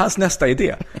 Det är hans nästa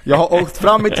idé. Jag har åkt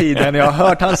fram i tiden, jag har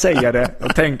hört han säga det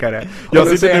och tänka det. Och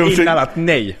jag säger innan att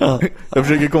nej. Jag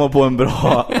försöker komma på en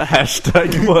bra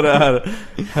hashtag på det här.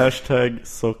 Hashtag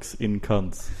socks in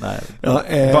cunts.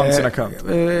 Nej. Bansina cunt.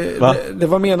 Det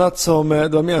var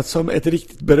menat som ett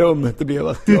riktigt beröm. Det blev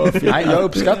att jag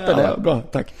uppskattar det. Ja, bra,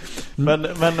 tack. Men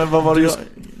vad var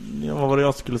det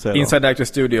jag skulle säga då? Inside Actors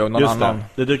Studio, någon annan.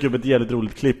 Det dök upp ett jävligt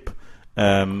roligt klipp.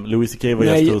 Louis C.K. var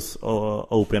gäst hos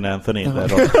Opie and Anthony.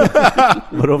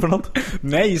 Vadå för något?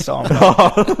 Nej, sa han.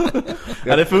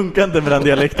 Ja, det funkar inte med den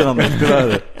dialekten,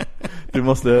 tyvärr. Du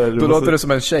måste... Då låter det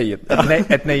som en tjej.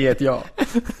 Ett nej är ett ja.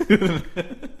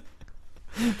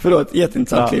 Förlåt,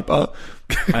 jätteintressant klipp.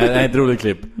 Nej, ett roligt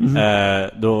klipp.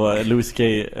 Då Louis C.K.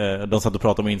 de satt och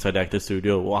pratade om Inside Actors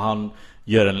Studio, och han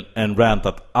gör en rant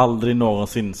att aldrig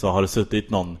någonsin så har det suttit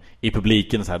någon i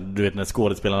publiken så här, du vet när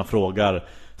skådespelarna frågar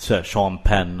så här, Sean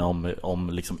Penn om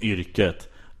liksom yrket.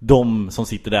 De som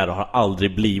sitter där och har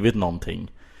aldrig blivit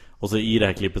någonting. Och så i det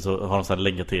här klippet så har de så här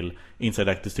länkat till Inside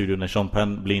Actors Studio när Sean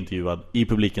Penn blir intervjuad. I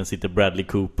publiken sitter Bradley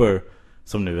Cooper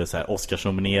som nu är så här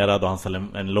Oscars-nominerad, och han ställer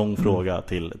en lång fråga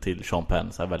till Sean Penn,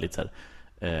 så här väldigt så här,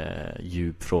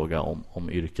 djup fråga om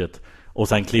yrket. Och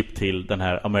sen klipp till den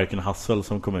här American Hustle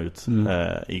som kom ut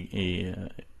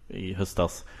i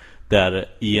höstas. Där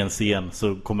i en scen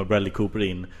så kommer Bradley Cooper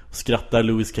in och skrattar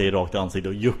Louis K. rakt i ansiktet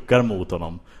och juckar mot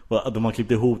honom. Och de har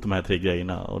klippt ihop de här tre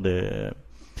grejerna, och det är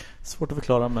svårt att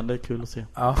förklara, men det är kul att se.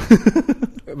 Ja.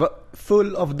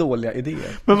 Full av dåliga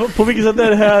idéer. Men på vilket sätt är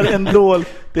det här en dålig...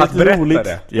 Det är att berätta roligt.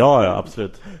 Det. Ja,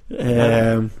 absolut.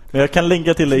 Men jag kan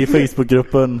länka till det i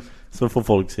Facebookgruppen så får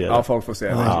folk se det. Ja, folk får se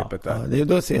det klippet där. Ja, det är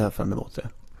då ser jag fram emot det.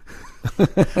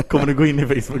 Kommer du gå in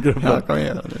i Facebookgruppen? Ja, kan jag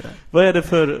göra det. Vad är det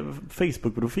för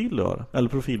Facebook-profil du har? Eller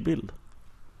profilbild?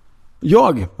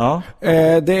 Jag? Ja.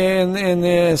 Det är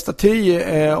en staty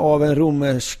av en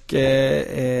romersk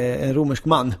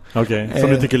man. Okej, som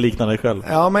du tycker liknar dig själv?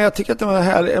 Ja, men jag tycker att den var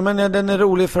härlig. Men den är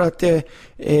rolig för att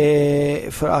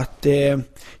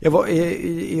jag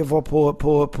var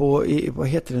på vad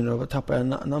heter det nu? Vad tappade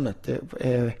jag namnet?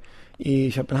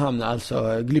 I Köpenhamn,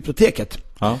 alltså Glyptoteket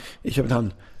i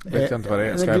Köpenhamn. Vet jag inte vad det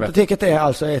är. Glyptoteket är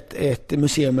alltså ett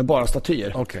museum med bara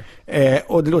statyer. Okay.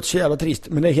 Och det låter så jävla trist,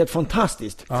 men det är helt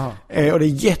fantastiskt. Och det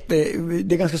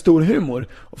är ganska stor humor.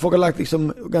 Och folk har lagt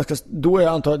liksom då är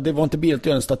jag antar att det var inte billigt att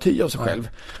göra en staty av sig själv.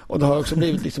 Och det har också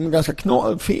blivit liksom ganska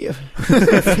fel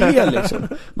liksom.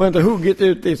 Man har inte huggit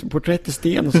ut liksom porträtt i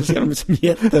sten och så ser de liksom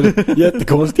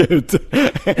jättekonstiga ut.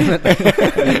 Det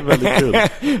är väldigt kul.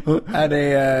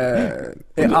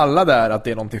 Är alla där att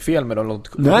det är någonting fel med dem?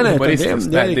 Nej,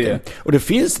 och det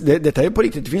finns detta är på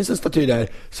riktigt. Det finns en staty där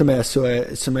som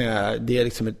är det är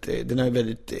liksom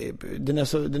den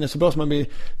är så bra som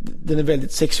den är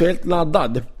väldigt sexuellt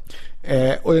laddad.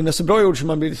 Och den är så bra gjord så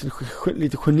man blir liksom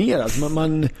lite generad.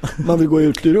 Man vill gå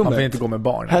ut ur rummet. Man vill inte gå med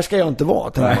barn. Här ska jag inte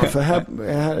vara. För här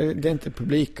det är inte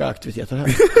publika aktiviteter här.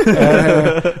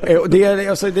 Och det är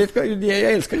alltså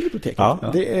jag älskar bibliotek.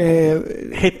 Ja. Det är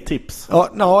hett tips.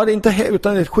 Ja, det är inte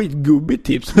utan ett skitgubbigt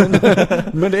tips, men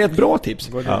det är ett bra tips.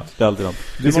 Ja, det är alltid något.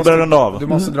 Vi ska börja runda av. Du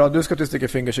måste dra. Du ska till Sticky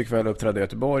Fingers ikväll, uppträda i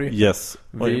Göteborg. Yes.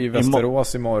 Vi i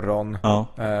Västerås imorgon. Ja.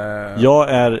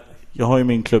 Jag har ju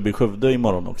min klubb i Skövde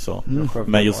imorgon också.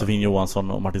 Med Josefin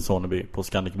Johansson och Martin Soneby på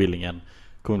Scandic Billingen.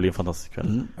 Kommer bli en fantastisk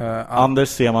kväll. Anders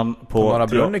ser man på Norra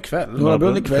Brunn ikväll. Norra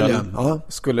Brunn ikväll, ja.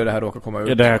 Skulle det här råka komma ut?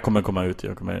 Ja, det här kommer komma ut.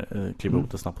 Jag kommer kliva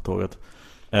ut det snabbt på tåget.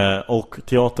 Och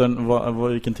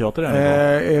teatern, vilken teater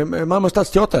är det? Malmö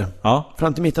Stadsteater. Ja.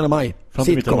 Fram till mitten av maj.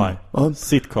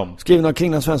 Sitcom. Skriven av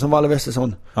Kringland Svensson, Valle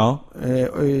Westesson. Ja.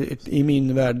 I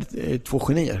min värld 2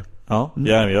 genier. Ja,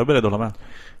 jag är beredd att hålla med.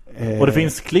 Och det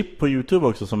finns klipp på YouTube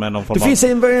också som är någon form av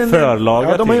förlaga.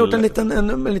 Ja, de har gjort en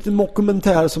liten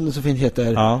dokumentär som det så fint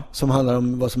heter, som handlar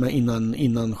om vad som är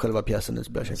innan själva pjäsen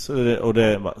börjar. Och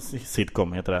det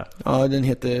sitcom heter det. Ja, den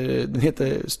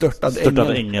heter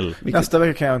Störtad ängel. Nästa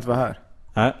vecka kan jag inte vara här.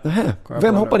 Nej.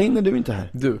 Vem hoppar in när du inte är här?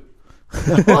 Du.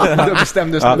 Du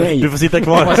bestämde du får sitta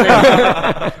kvar.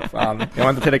 Fan, jag var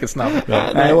inte tillräckligt snabb.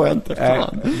 Nej, det var jag inte.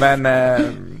 Men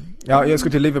jag ska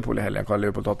till Liverpool i helgen, kolla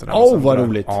Liverpool-Tottenham. Vad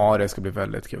roligt. Ja, det ska bli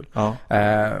väldigt kul. Ja.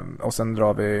 Och sen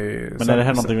drar vi... Men är det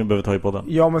här någonting vi behöver ta i podden?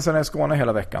 Ja, men sen är Skåne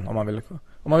hela veckan om man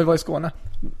vill vara i Skåne.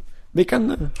 Vi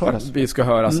kan höras. Vi ska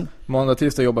höras. Måndag,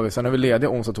 tisdag jobbar vi, sen är vi lediga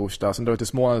onsdag, torsdag. Sen drar vi till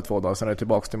Småland 2 dagar, sen är det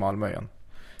tillbaka till Malmö igen.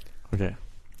 Okej.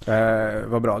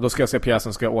 Vad bra, då ska jag se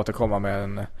pjäsen, ska jag återkomma med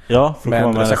en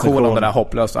recension om den där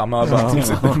hopplösa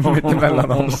mitt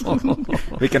emellan oss.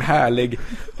 Vilken härlig.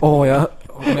 Om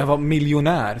jag var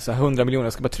miljonär, så 100 miljoner,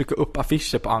 jag ska bara trycka upp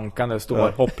affischer på Ankan där det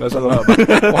står hopplösa och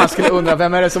han skulle undra,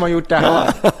 vem är det som har gjort det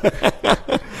här?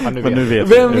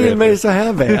 Vem vill mig så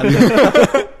här väl?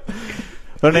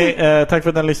 Hörrni, tack för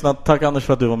att ni har lyssnat. Tack Anders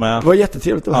för att du var med. Det var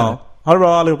jättetrevligt att vara här. Ha det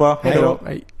bra allihopa. Hej då.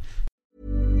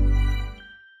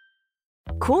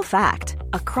 Cool fact,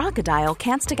 a crocodile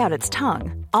can't stick out its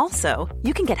tongue. Also,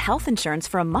 you can get health insurance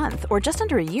for a month or just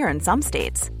under a year in some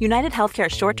states. United Healthcare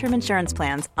short-term insurance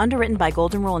plans, underwritten by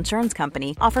Golden Rule Insurance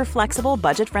Company, offer flexible,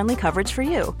 budget-friendly coverage for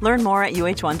you. Learn more at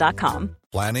uh1.com.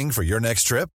 Planning for your next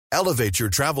trip? Elevate your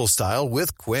travel style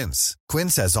with Quince.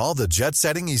 Quince has all the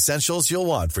jet-setting essentials you'll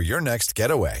want for your next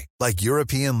getaway, like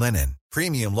European linen,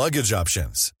 premium luggage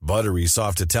options, buttery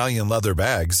soft Italian leather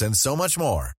bags, and so much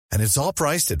more. And it's all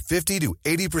priced at 50 to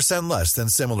 80% less than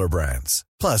similar brands.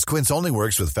 Plus, Quince only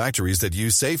works with factories that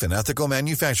use safe and ethical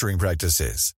manufacturing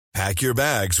practices. Pack your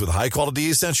bags with high-quality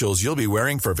essentials you'll be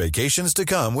wearing for vacations to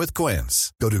come with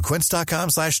Quince. Go to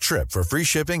quince.com/trip for free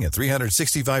shipping and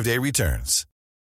 365-day returns.